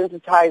have been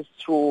sensitized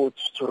to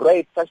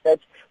rape such that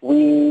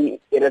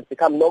it has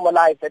become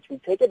normalized, that we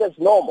take it as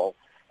normal,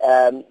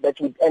 and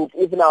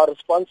even our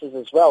responses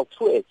as well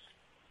to it,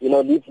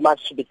 leaves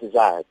much to be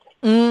desired.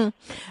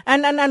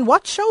 And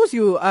what shows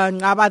you,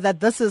 Ngaba, that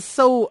this is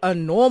so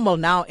normal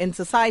now in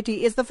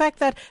society is the fact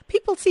that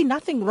people see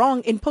nothing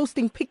wrong in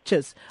posting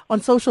pictures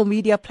on social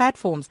media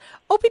platforms.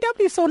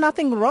 OPW saw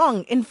nothing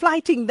wrong in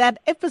flighting that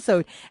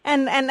episode.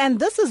 And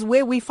this is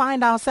where we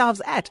find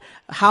ourselves at.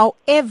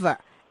 However,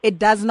 it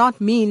does not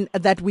mean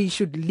that we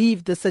should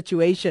leave the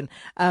situation,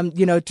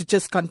 to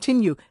just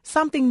continue.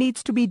 Something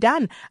needs to be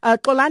done.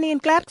 Kolani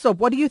and Klerksdorp,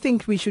 what do you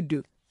think we should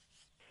do?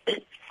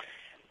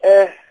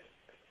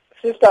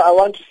 Sister, I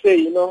want to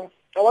say,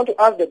 I want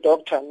to ask the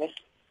doctor,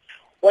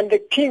 when the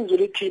Kings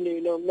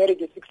Ulitini,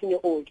 married a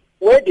 16-year-old,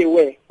 where they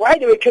were, why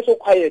they were kept so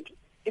quiet?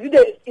 Is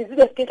it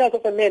the status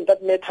of a man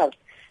that matters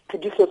to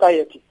this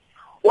society?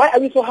 Why are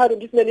we so hard on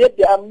this man? Yet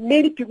there are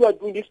many people who are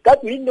doing this.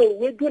 That we know,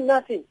 we're doing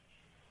nothing.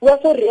 We are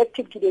so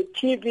reactive to the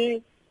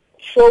TV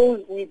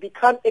shows. We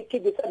become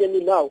active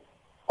suddenly now.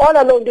 All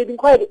along, they've been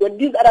quiet when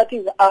these other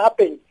things are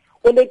happening.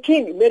 When the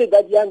king married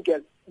that young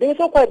girl, they were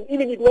so quiet.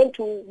 Even it went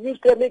to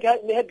newspaper, make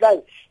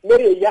headlines,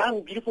 marry a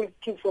young, beautiful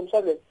kid from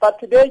Southern. But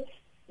today,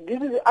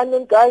 this is an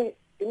unknown guy.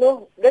 You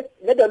know, let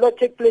the law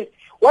take place.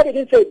 Why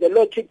didn't say the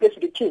law take place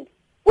with the king?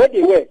 Where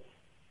they were?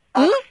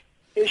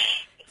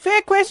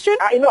 Fair question.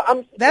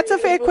 That's a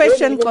fair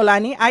question,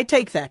 Kolani. I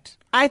take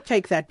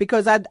that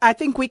because I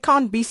think we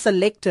can't be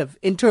selective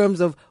in terms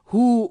of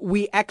who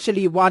we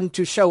actually want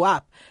to show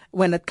up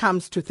when it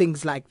comes to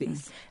things like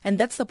this. And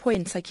that's the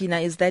point, Sakina,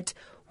 is that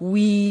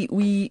we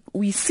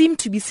seem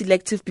to be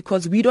selective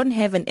because we don't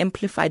have an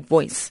amplified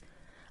voice.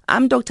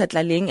 I'm Dr.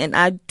 Tlaleng and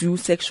I do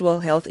sexual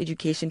health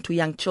education to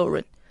young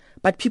children.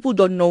 But people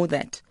don't know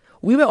that.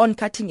 We were on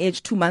Cutting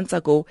Edge 2 months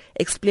ago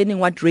explaining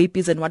what rape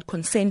is and what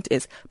consent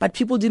is. But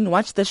people didn't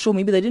watch the show.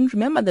 Maybe they didn't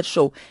remember the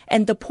show.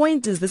 And the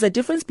point is there's a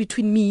difference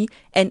between me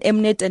and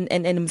Mnet and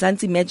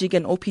Mzansi Magic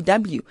and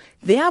OPW.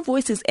 Their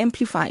voice is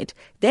amplified.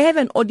 They have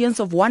an audience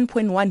of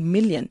 1.1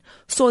 million.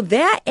 So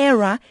their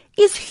era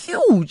is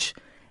huge.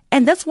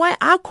 And that's why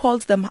I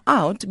called them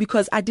out,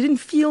 because I didn't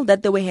feel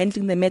that they were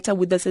handling the matter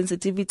with the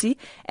sensitivity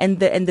and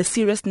the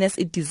seriousness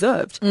it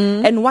deserved.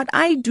 And what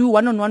I do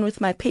one-on-one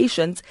with my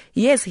patients,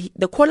 yes,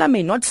 the caller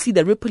may not see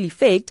the ripple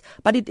effect,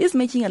 but it is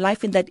making a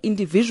life in that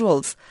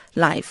individual's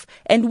life.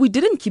 And we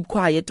didn't keep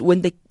quiet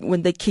when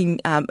the king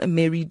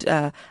married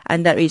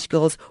underage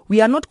girls.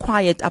 We are not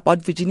quiet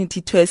about virginity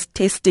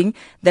testing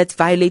that's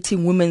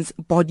violating women's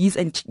bodies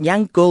and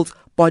young girls'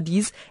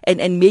 bodies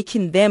and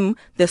making them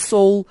the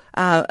sole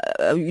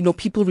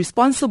people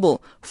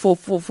responsible for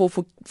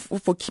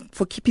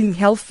keeping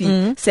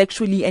healthy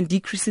sexually and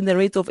decreasing the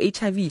rate of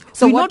HIV.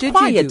 So we're what not did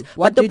quiet. you do?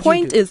 But the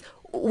point is,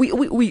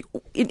 we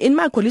in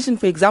my coalition,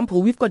 for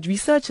example, we've got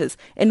researchers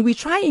and we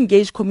try and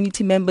engage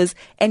community members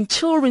and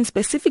children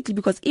specifically,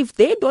 because if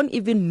they don't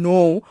even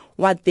know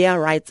what their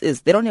rights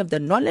is, they don't have the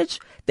knowledge,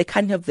 they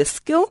can't have the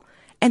skill,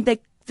 and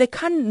they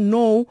can't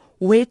know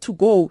where to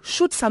go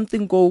should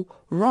something go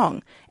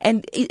wrong.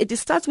 And it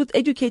starts with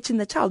educating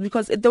the child,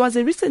 because there was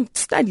a recent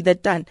study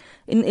that done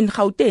in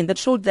Gauteng that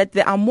showed that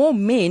there are more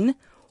men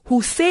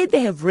who say they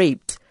have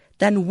raped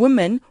than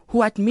women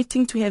who are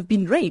admitting to have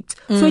been raped.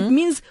 So it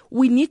means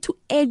we need to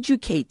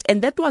educate.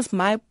 And that was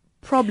my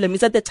problem,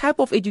 is that the type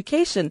of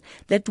education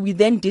that we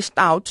then dished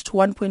out to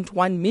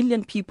 1.1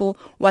 million people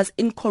was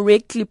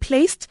incorrectly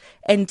placed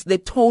and the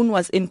tone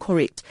was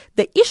incorrect.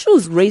 The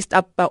issues raised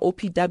up by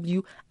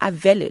OPW are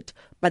valid,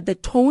 but the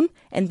tone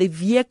and the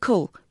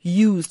vehicle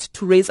used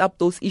to raise up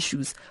those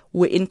issues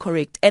were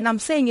incorrect. And I'm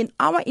saying in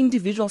our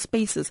individual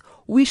spaces,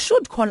 we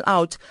should call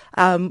out,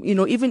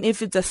 even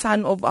if it's a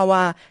son of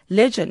our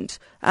legend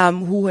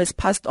who has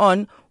passed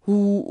on,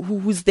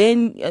 who's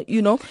then,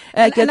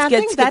 I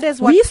think that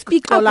is what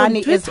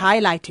Kolani is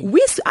highlighting.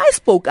 I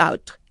spoke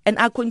out. And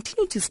I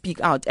continue to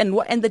speak out. And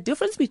the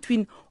difference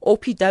between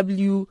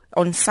OPW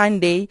on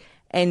Sunday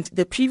and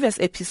the previous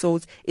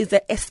episodes is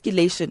the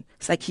escalation,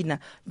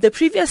 Sakina. The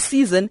previous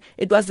season,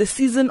 it was the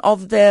season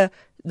of the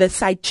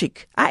side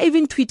chick. I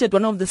even tweeted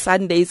one of the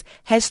Sundays,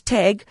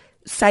 hashtag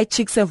side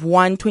chicks have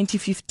won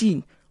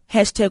 2015.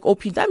 Hashtag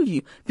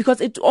OPW,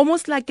 because it's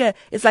almost like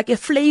it's like a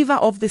flavor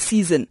of the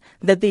season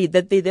that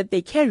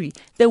they carry.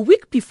 The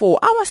week before,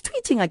 I was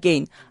tweeting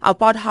again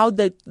about how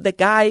the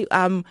guy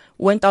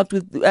went out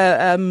with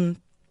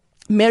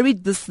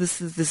married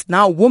this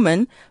now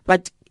woman,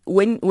 but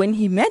when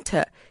he met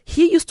her,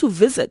 he used to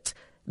visit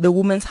the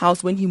woman's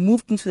house when he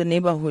moved into the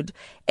neighborhood,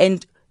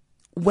 and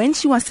when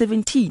she was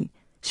 17,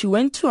 she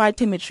went to write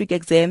her matric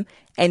exam,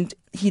 and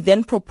he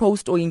then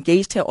proposed or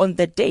engaged her on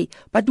that day.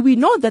 But we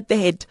know that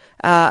they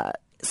had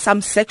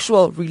some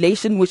sexual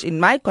relation, which in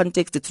my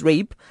context it's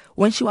rape,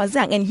 when she was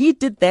young. And he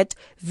did that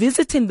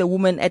visiting the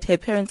woman at her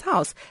parents'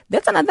 house.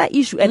 That's another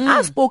issue. And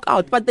I spoke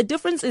out. But the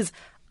difference is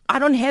I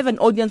don't have an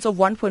audience of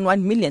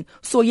 1.1 million.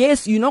 So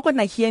yes, you're not going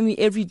to hear me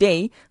every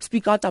day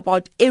speak out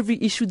about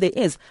every issue there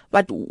is.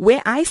 But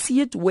where I see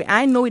it, where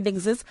I know it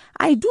exists,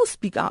 I do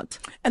speak out.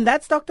 And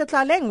that's Dr.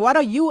 Tlaleng. What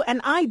are you and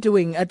I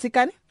doing,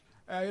 Tsikani?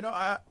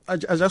 I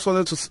just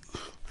wanted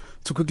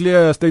to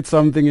quickly state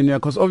something in here,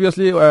 because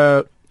obviously,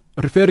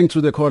 referring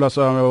to the callers,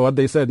 what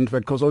they said, in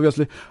fact, because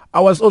obviously, I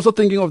was also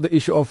thinking of the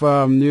issue of,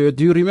 do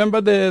you remember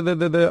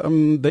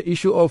the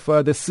issue of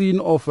the scene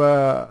of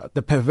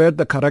the pervert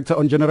the character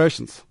on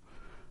Generations?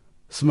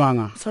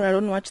 Smanga. Sorry, I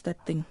don't watch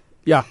that thing.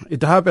 Yeah,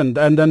 it happened,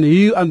 and then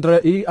he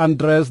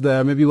undressed.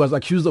 Maybe he was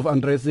accused of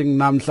undressing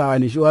Namsa,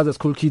 and she was a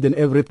school kid and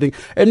everything,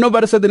 and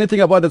nobody said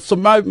anything about it. So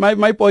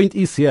my point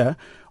is here,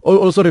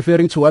 also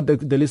referring to what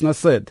the listener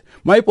said.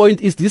 My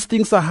point is these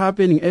things are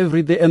happening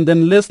every day, and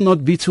then let's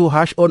not be too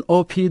harsh on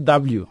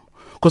OPW.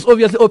 Because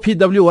obviously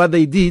OPW, what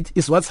they did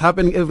is what's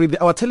happening every day.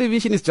 Our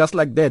television is just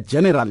like that,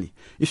 generally,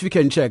 if you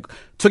can check.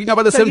 Talking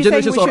about the same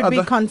generations or other. So we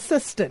should be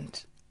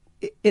consistent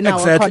in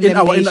our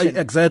condemnation.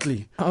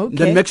 Exactly. Okay.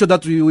 Then make sure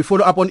that we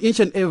follow up on each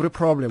and every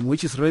problem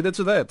which is related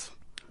to that.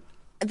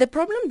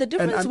 The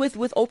difference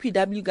with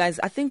OPW, guys,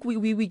 I think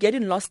we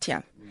getting lost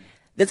here.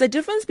 There's a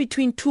difference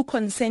between two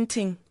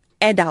consenting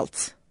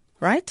adults,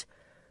 right?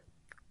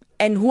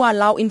 And who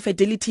allow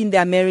infidelity in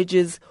their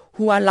marriages,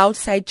 who allow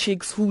side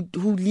chicks, who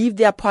leave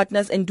their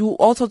partners and do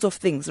all sorts of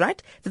things,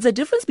 right? There's a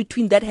difference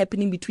between that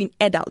happening between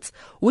adults,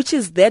 which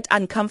is that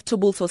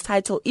uncomfortable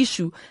societal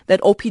issue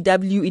that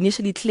OPW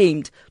initially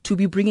claimed to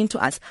be bringing to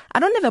us. I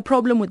don't have a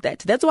problem with that.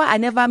 That's why I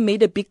never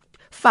made a big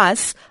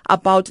fuss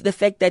about the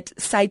fact that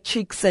side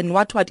chicks and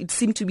what it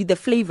seemed to be the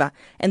flavor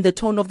and the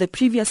tone of the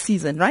previous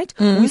season, right?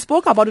 We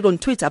spoke about it on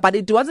Twitter, but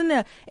it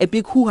wasn't a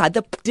big hoo-ha.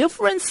 The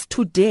difference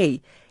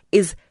today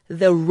is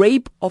the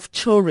rape of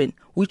children,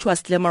 which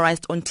was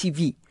glamorized on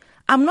TV.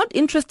 I'm not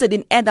interested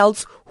in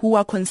adults who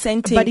are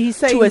consenting. But he's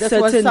saying to a this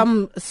certain was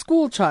some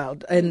school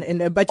child,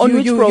 but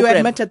on you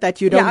admitted that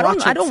you don't watch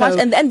it. I don't watch,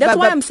 and that's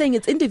why I'm saying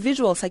it's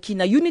individual,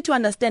 Sakina. You need to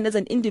understand as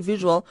an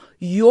individual,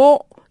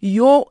 your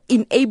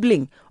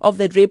enabling of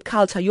the rape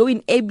culture, your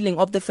enabling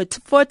of the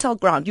fertile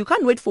ground. You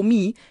can't wait for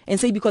me and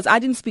say because I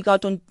didn't speak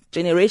out on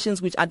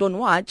Generations, which I don't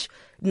watch,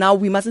 now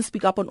we mustn't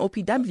speak up on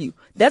OPW.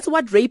 That's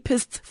what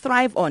rapists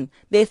thrive on.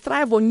 They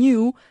thrive on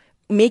you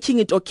making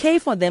it okay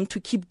for them to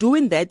keep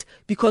doing that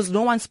because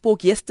no one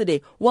spoke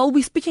yesterday. Well,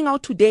 we're speaking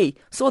out today.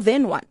 So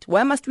then what?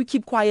 Why must we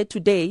keep quiet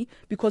today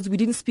because we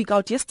didn't speak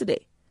out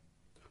yesterday?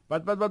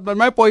 But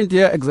my point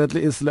here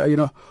exactly is,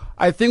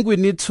 I think we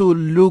need to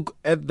look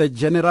at the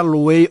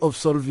general way of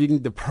solving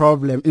the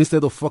problem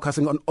instead of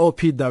focusing on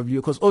OPW,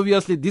 because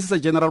obviously this is a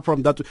general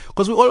problem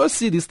because we always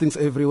see these things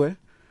everywhere.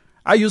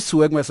 I used to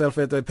work myself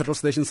at a petrol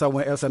station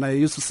somewhere else, and I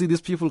used to see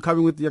these people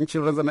coming with young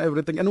children and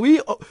everything, and we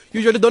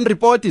usually don't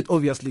report it,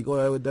 obviously,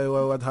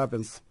 what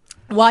happens.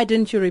 Why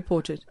didn't you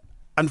report it?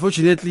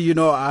 Unfortunately,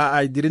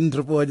 I didn't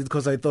report it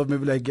because I thought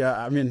maybe And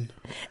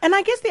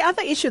I guess the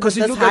other issue that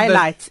this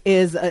highlights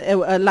is,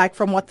 like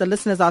from what the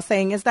listeners are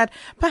saying, is that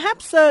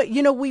perhaps,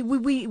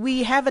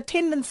 we have a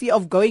tendency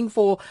of going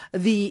for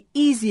the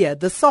easier,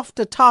 the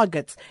softer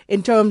targets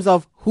in terms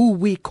of who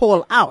we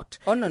call out.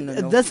 Oh, no.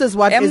 This is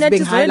what is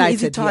being highlighted an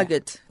easy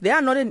target. Here. They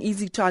are not an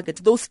easy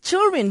target. Those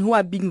children who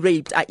are being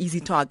raped are easy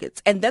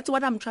targets. And that's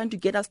what I'm trying to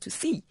get us to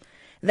see.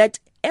 That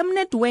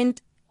Mnet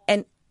went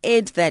and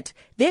aired that.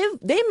 They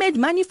made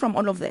money from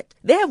all of that.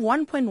 They have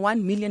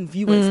 1.1 million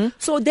viewers.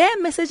 So their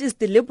message is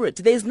deliberate.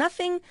 There's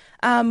nothing,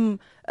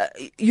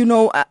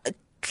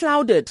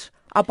 clouded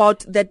about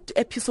that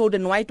episode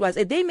and why it was.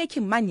 They're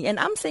making money. And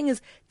I'm saying is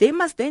they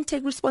must then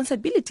take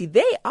responsibility.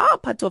 They are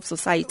part of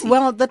society.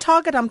 Well, the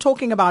target I'm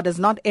talking about is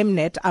not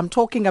Mnet. I'm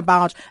talking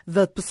about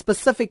the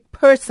specific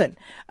person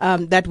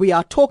that we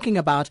are talking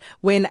about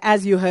when,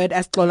 as you heard,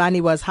 as Xolani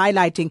was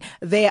highlighting,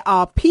 there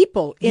are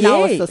people in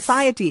our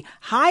society,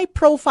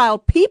 high-profile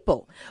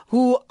people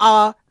who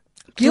are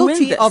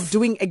guilty of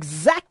doing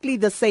exactly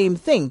the same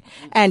thing.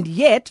 And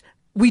yet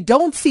we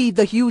don't see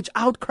the huge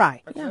outcry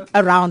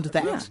around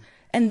that. Yeah.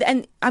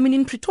 And I mean,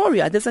 in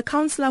Pretoria, there's a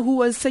councillor who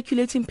was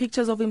circulating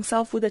pictures of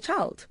himself with a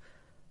child,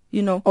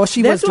 Or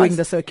she was doing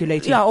the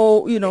circulating. Yeah,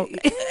 or,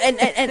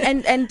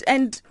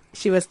 and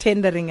she was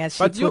tendering, as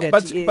she put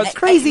it. But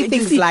crazy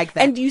things like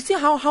that. And you see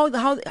how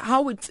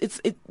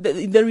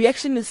the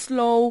reaction is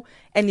slow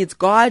and it's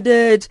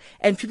guarded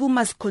and people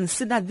must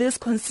consider this,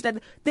 consider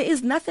that. There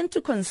is nothing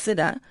to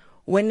consider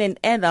when an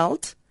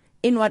adult,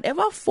 in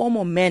whatever form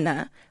or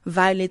manner,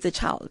 violates a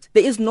child.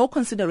 There is no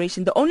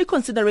consideration. The only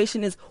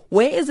consideration is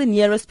where is the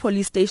nearest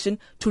police station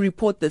to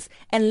report this,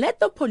 and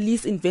let the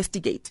police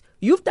investigate.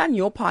 You've done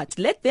your part.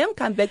 Let them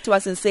come back to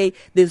us and say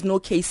there's no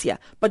case here.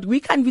 But we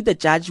can't be the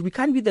judge. We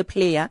can't be the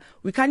player.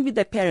 We can't be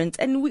the parent.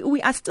 And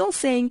we are still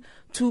saying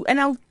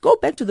and I'll go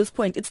back to this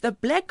point, it's the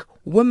black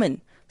woman,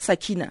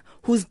 Sakina,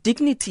 whose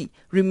dignity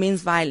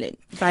remains violated.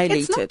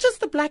 It's not just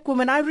the black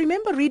woman. I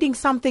remember reading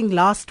something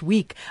last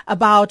week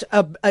about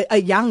a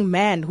young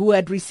man who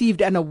had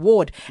received an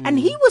award, and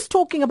he was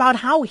talking about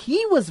how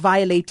he was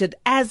violated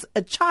as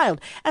a child.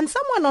 And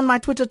someone on my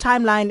Twitter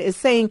timeline is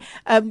saying,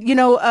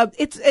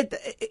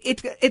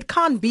 it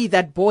can't be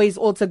that boys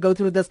also go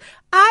through this.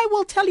 I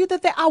will tell you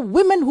that there are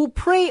women who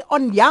prey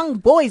on young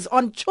boys,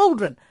 on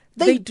children.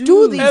 They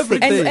do these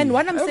things. And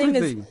what I'm saying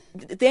is,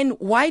 then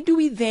why do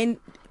we then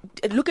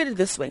look at it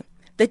this way?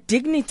 The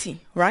dignity,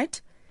 right?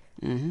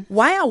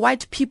 Why are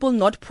white people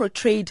not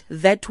portrayed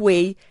that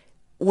way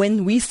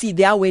when we see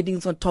their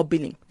weddings on top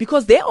billing?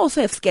 Because they also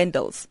have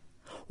scandals.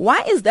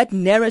 Why is that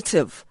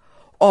narrative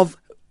of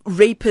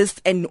rapists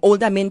and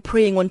older men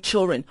preying on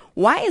children,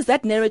 why is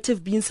that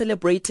narrative being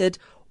celebrated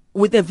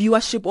with a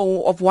viewership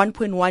of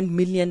 1.1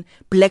 million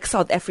black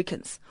South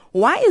Africans?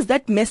 Why is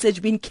that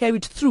message being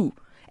carried through?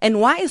 And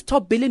why is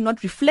top billing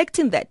not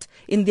reflecting that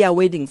in their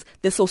weddings,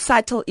 the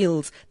societal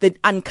ills, the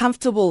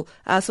uncomfortable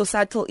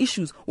societal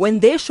issues, when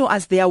they show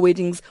us their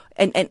weddings?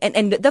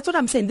 And that's what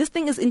I'm saying. This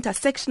thing is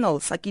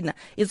intersectional, Sakina.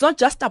 It's not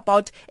just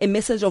about a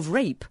message of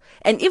rape.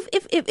 And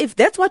if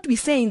that's what we're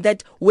saying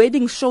that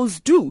wedding shows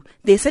do,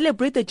 they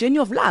celebrate the journey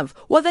of love,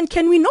 well then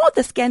can we know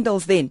the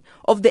scandals then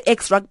of the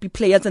ex-rugby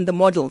players and the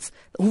models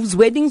whose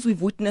weddings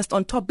we've witnessed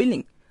on top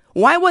billing?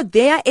 Why were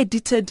their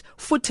edited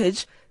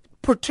footage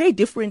portrayed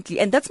differently.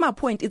 And that's my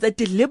point. It's a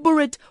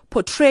deliberate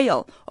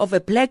portrayal of a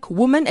black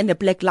woman and a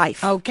black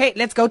life. Okay,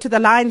 let's go to the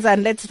lines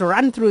and let's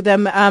run through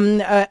them.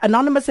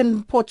 Anonymous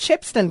in Port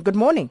Shepstone, good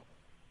morning.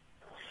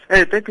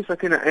 Thank you,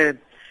 Sakina.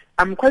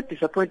 I'm quite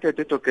disappointed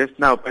at your guest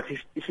now, but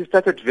she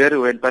started very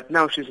well, but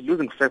now she's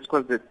losing facts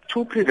because the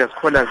two previous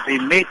callers, they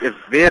made a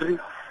very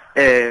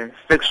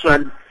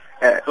factual,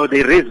 or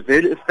they raised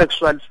very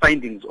factual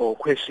findings or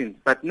questions,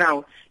 but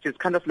now she's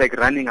kind of like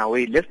running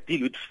away. Let's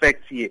deal with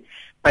facts here.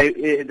 By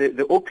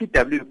the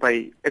OPW,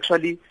 by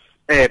actually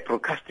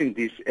broadcasting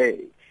this,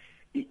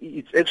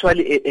 it's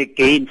actually a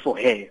gain for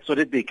her so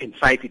that they can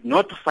fight it,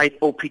 not to fight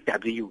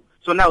OPW.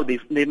 So now they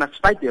must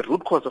fight the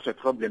root cause of the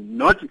problem,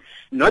 not the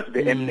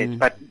Mnet.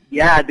 But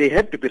yeah, they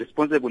have to be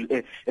responsible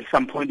at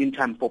some point in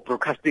time for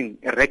broadcasting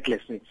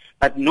recklessly,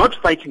 but not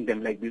fighting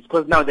them like this.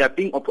 Because now they are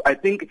being, I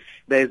think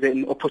there is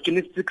an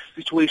opportunistic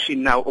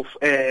situation now of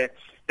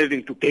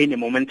having to gain a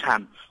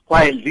momentum.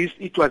 While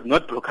it was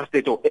not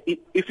broadcasted, or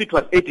if it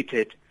was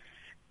edited,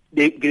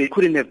 they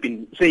couldn't have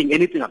been saying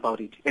anything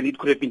about it, and it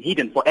could have been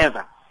hidden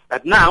forever.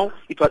 But now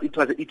it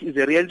is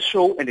a real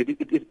show, and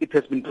it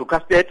has been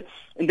broadcasted.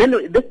 And then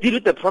let's deal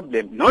with the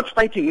problem, not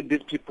fighting with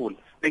these people.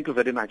 Thank you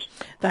very much.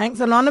 Thanks,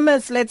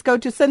 Anonymous. Let's go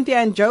to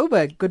Cynthia in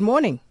Joburg. Good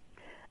morning.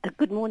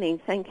 Good morning.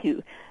 Thank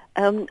you.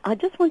 I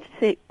just want to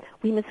say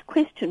we must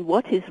question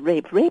what is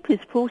rape. Rape is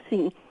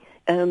forcing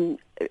a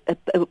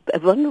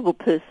vulnerable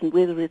person,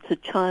 whether it's a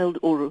child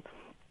or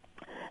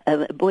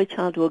a boy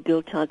child or a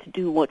girl child, to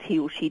do what he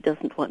or she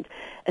doesn't want.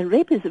 And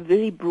rape is a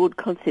very broad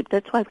concept.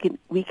 That's why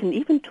we can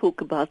even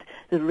talk about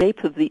the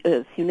rape of the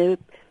earth. You know,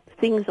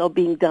 things are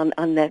being done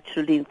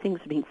unnaturally and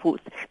things are being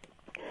forced.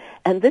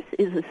 And this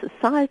is a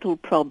societal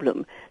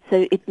problem,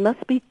 so it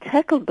must be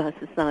tackled by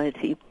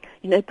society.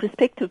 You know,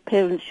 prospective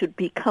parents should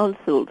be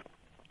counseled.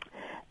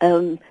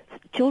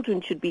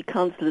 Children should be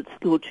counseled at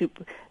school to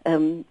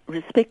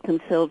respect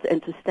themselves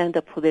and to stand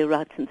up for their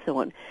rights and so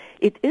on.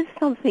 It is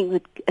something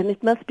that, and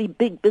it must be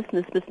big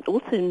business, must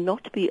also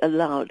not be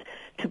allowed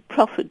to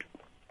profit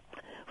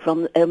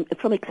from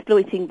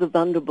exploiting the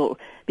vulnerable,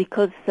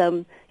 because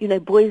you know,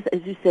 boys,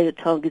 as you say, are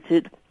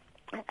targeted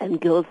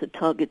and girls are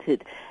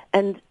targeted.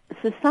 And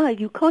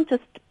society, you can't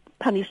just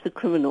punish the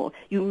criminal.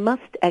 You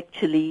must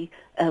actually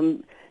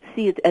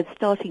see it as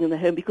starting in the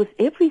home, because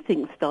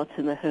everything starts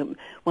in the home.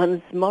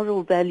 One's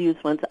moral values,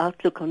 one's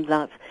outlook on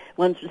life,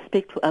 one's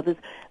respect for others,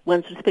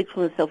 one's respect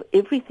for oneself,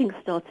 everything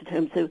starts at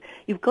home. So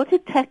you've got to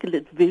tackle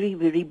it very,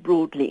 very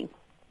broadly.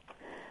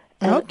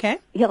 Okay.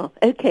 Yeah,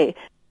 okay.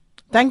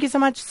 Thank you so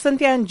much,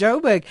 Cynthia in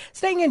Joburg.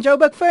 Staying in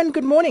Joburg, Fern,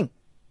 good morning.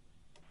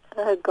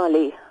 Oh,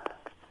 golly.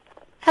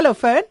 Hello,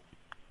 Fern.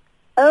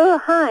 Oh,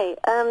 hi.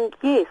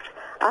 Yes.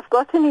 I've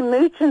got an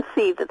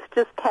emergency that's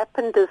just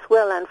happened as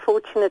well,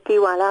 unfortunately,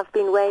 while I've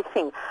been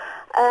waiting.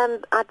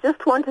 I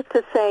just wanted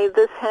to say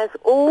this has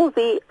all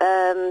the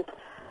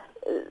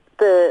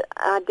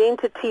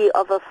identity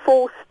of a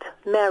forced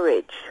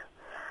marriage.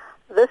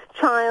 This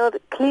child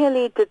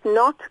clearly did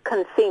not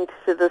consent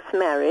to this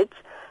marriage.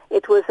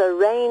 It was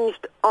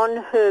arranged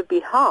on her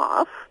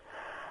behalf,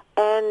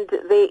 and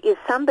there is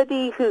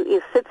somebody who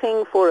is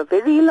sitting for a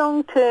very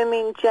long term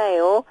in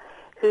jail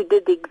who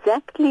did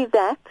exactly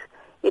that.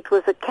 It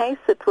was a case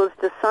that was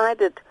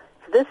decided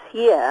this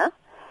year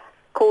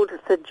called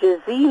the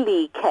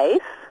Jazili case,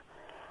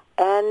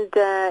 and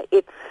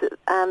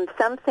it's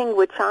something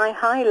which I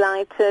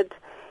highlighted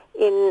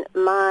in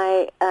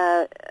my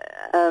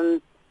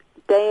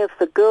Day of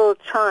the Girl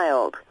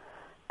Child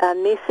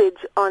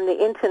message on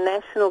the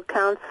International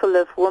Council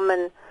of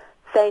Women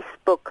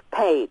Facebook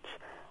page,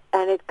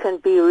 and it can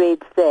be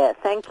read there.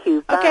 Thank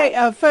you. Bye.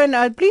 Okay,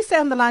 Fern, please stay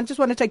on the line. Just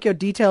want to take your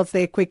details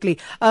there quickly.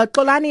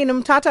 Kolani in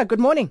Umtata, good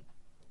morning.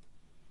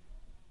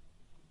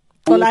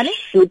 Kolani? We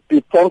should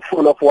be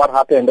thankful of what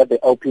happened at the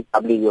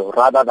OPW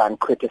rather than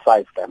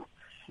criticize them.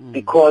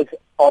 Because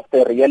of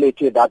the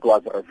reality that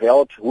was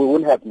revealed, we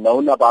wouldn't have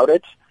known about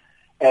it.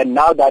 And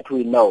now that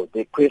we know,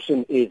 the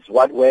question is,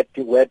 where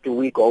do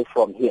we go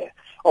from here?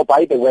 Oh,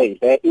 by the way,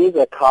 there is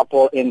a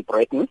couple in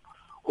Britain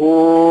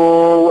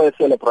who were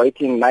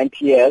celebrating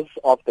 90 years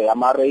of their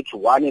marriage.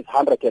 One is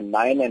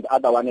 109 and the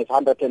other one is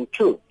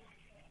 102.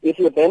 If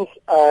you then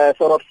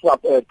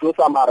do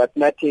some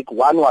arithmetic,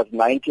 one was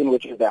 19,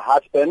 which is the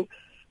husband.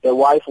 The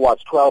wife was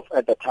 12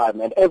 at the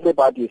time, and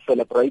everybody is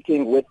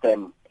celebrating with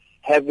them,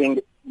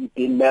 having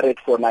been married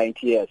for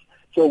 90 years.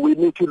 So we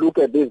need to look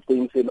at these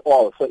things in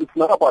all. So it's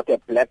not about a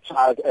black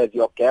child, as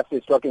your guest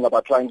is talking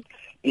about,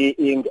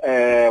 being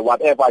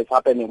whatever is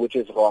happening, which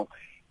is wrong.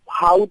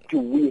 How do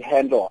we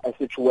handle a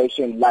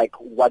situation like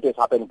what is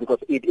happening? Because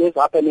it is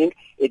happening,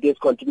 it is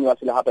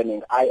continuously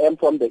happening. I am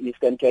from the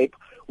Eastern Cape.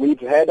 We've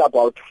heard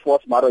about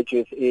forced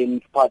marriages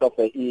in part of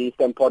the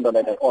Eastern Pond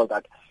and all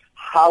that.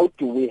 How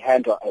do we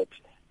handle it?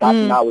 That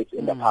now is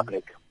in the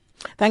public.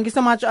 Thank you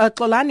so much,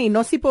 Xolani.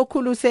 Nosipo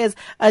Kulu says,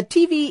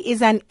 TV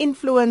is an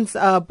influence,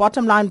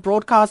 bottom line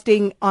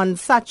broadcasting on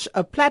such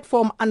a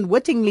platform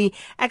unwittingly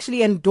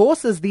actually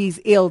endorses these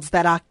ills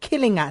that are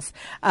killing us.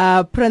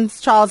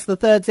 Prince Charles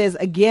III says,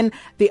 again,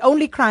 the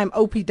only crime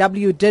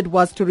OPW did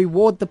was to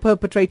reward the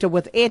perpetrator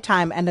with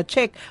airtime and a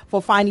check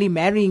for finally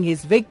marrying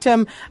his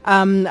victim.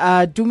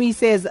 Dumi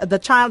says, the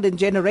child in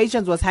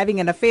generations was having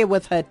an affair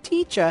with her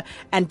teacher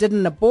and did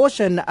an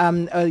abortion.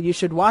 You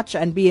should watch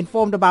and be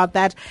informed about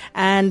that.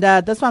 And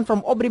this one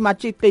from Aubrey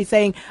Machitle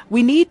saying,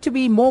 we need to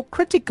be more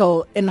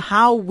critical in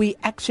how we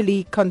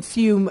actually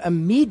consume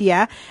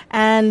media.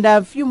 And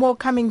a few more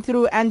coming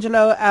through.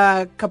 Angelo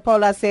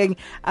Capola saying,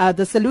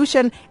 the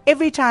solution,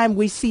 every time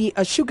we see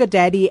a sugar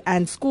daddy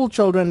and school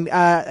children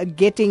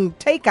getting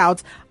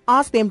takeouts,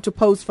 ask them to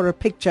pose for a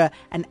picture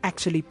and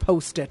actually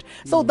post it.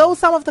 So those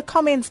some of the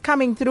comments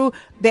coming through.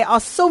 There are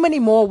so many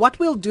more. What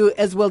we'll do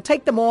is we'll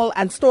take them all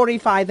and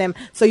storyfy them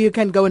so you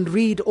can go and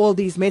read all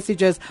these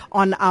messages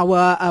on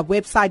our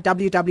website,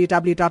 www.safm.co.za.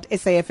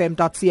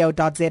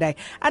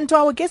 And to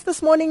our guest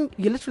this morning,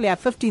 you literally have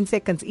 15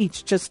 seconds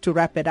each just to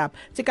wrap it up.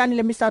 Tsikani,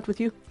 let me start with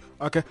you.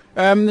 Okay.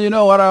 You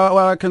know what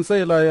I can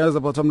say, like, as a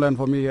bottom line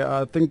for me,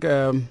 I think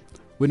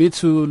we need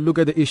to look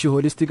at the issue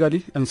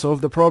holistically and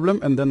solve the problem,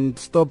 and then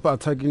stop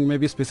attacking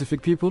maybe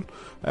specific people.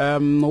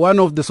 One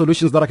of the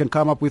solutions that I can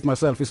come up with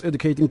myself is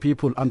educating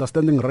people,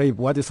 understanding rape,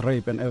 what is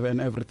rape,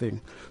 and everything.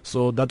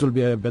 So that will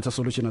be a better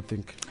solution, I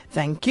think.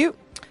 Thank you.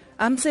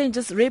 I'm saying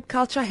just rape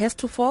culture has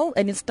to fall,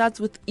 and it starts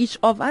with each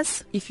of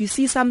us. If you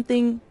see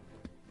something,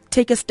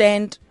 take a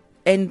stand.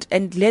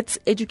 And let's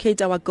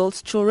educate our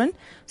girls' children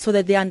so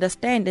that they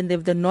understand and they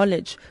have the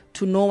knowledge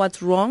to know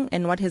what's wrong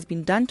and what has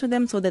been done to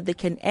them so that they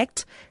can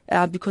act,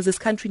 because this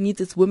country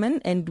needs its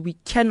women and we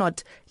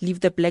cannot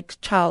leave the black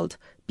child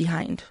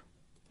behind.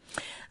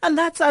 And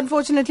that's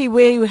unfortunately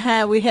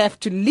where we have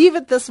to leave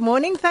it this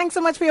morning. Thanks so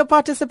much for your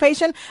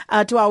participation.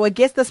 To our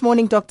guest this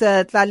morning,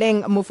 Dr.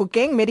 Tlaleng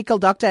Mofokeng, medical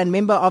doctor and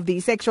member of the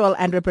Sexual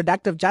and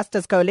Reproductive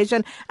Justice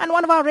Coalition, and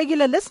one of our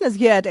regular listeners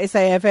here at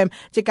SAFM,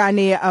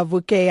 Chikani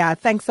Vukeya.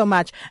 Thanks so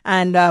much.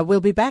 And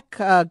we'll be back,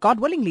 God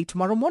willingly,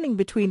 tomorrow morning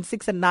between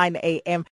 6 and 9 a.m.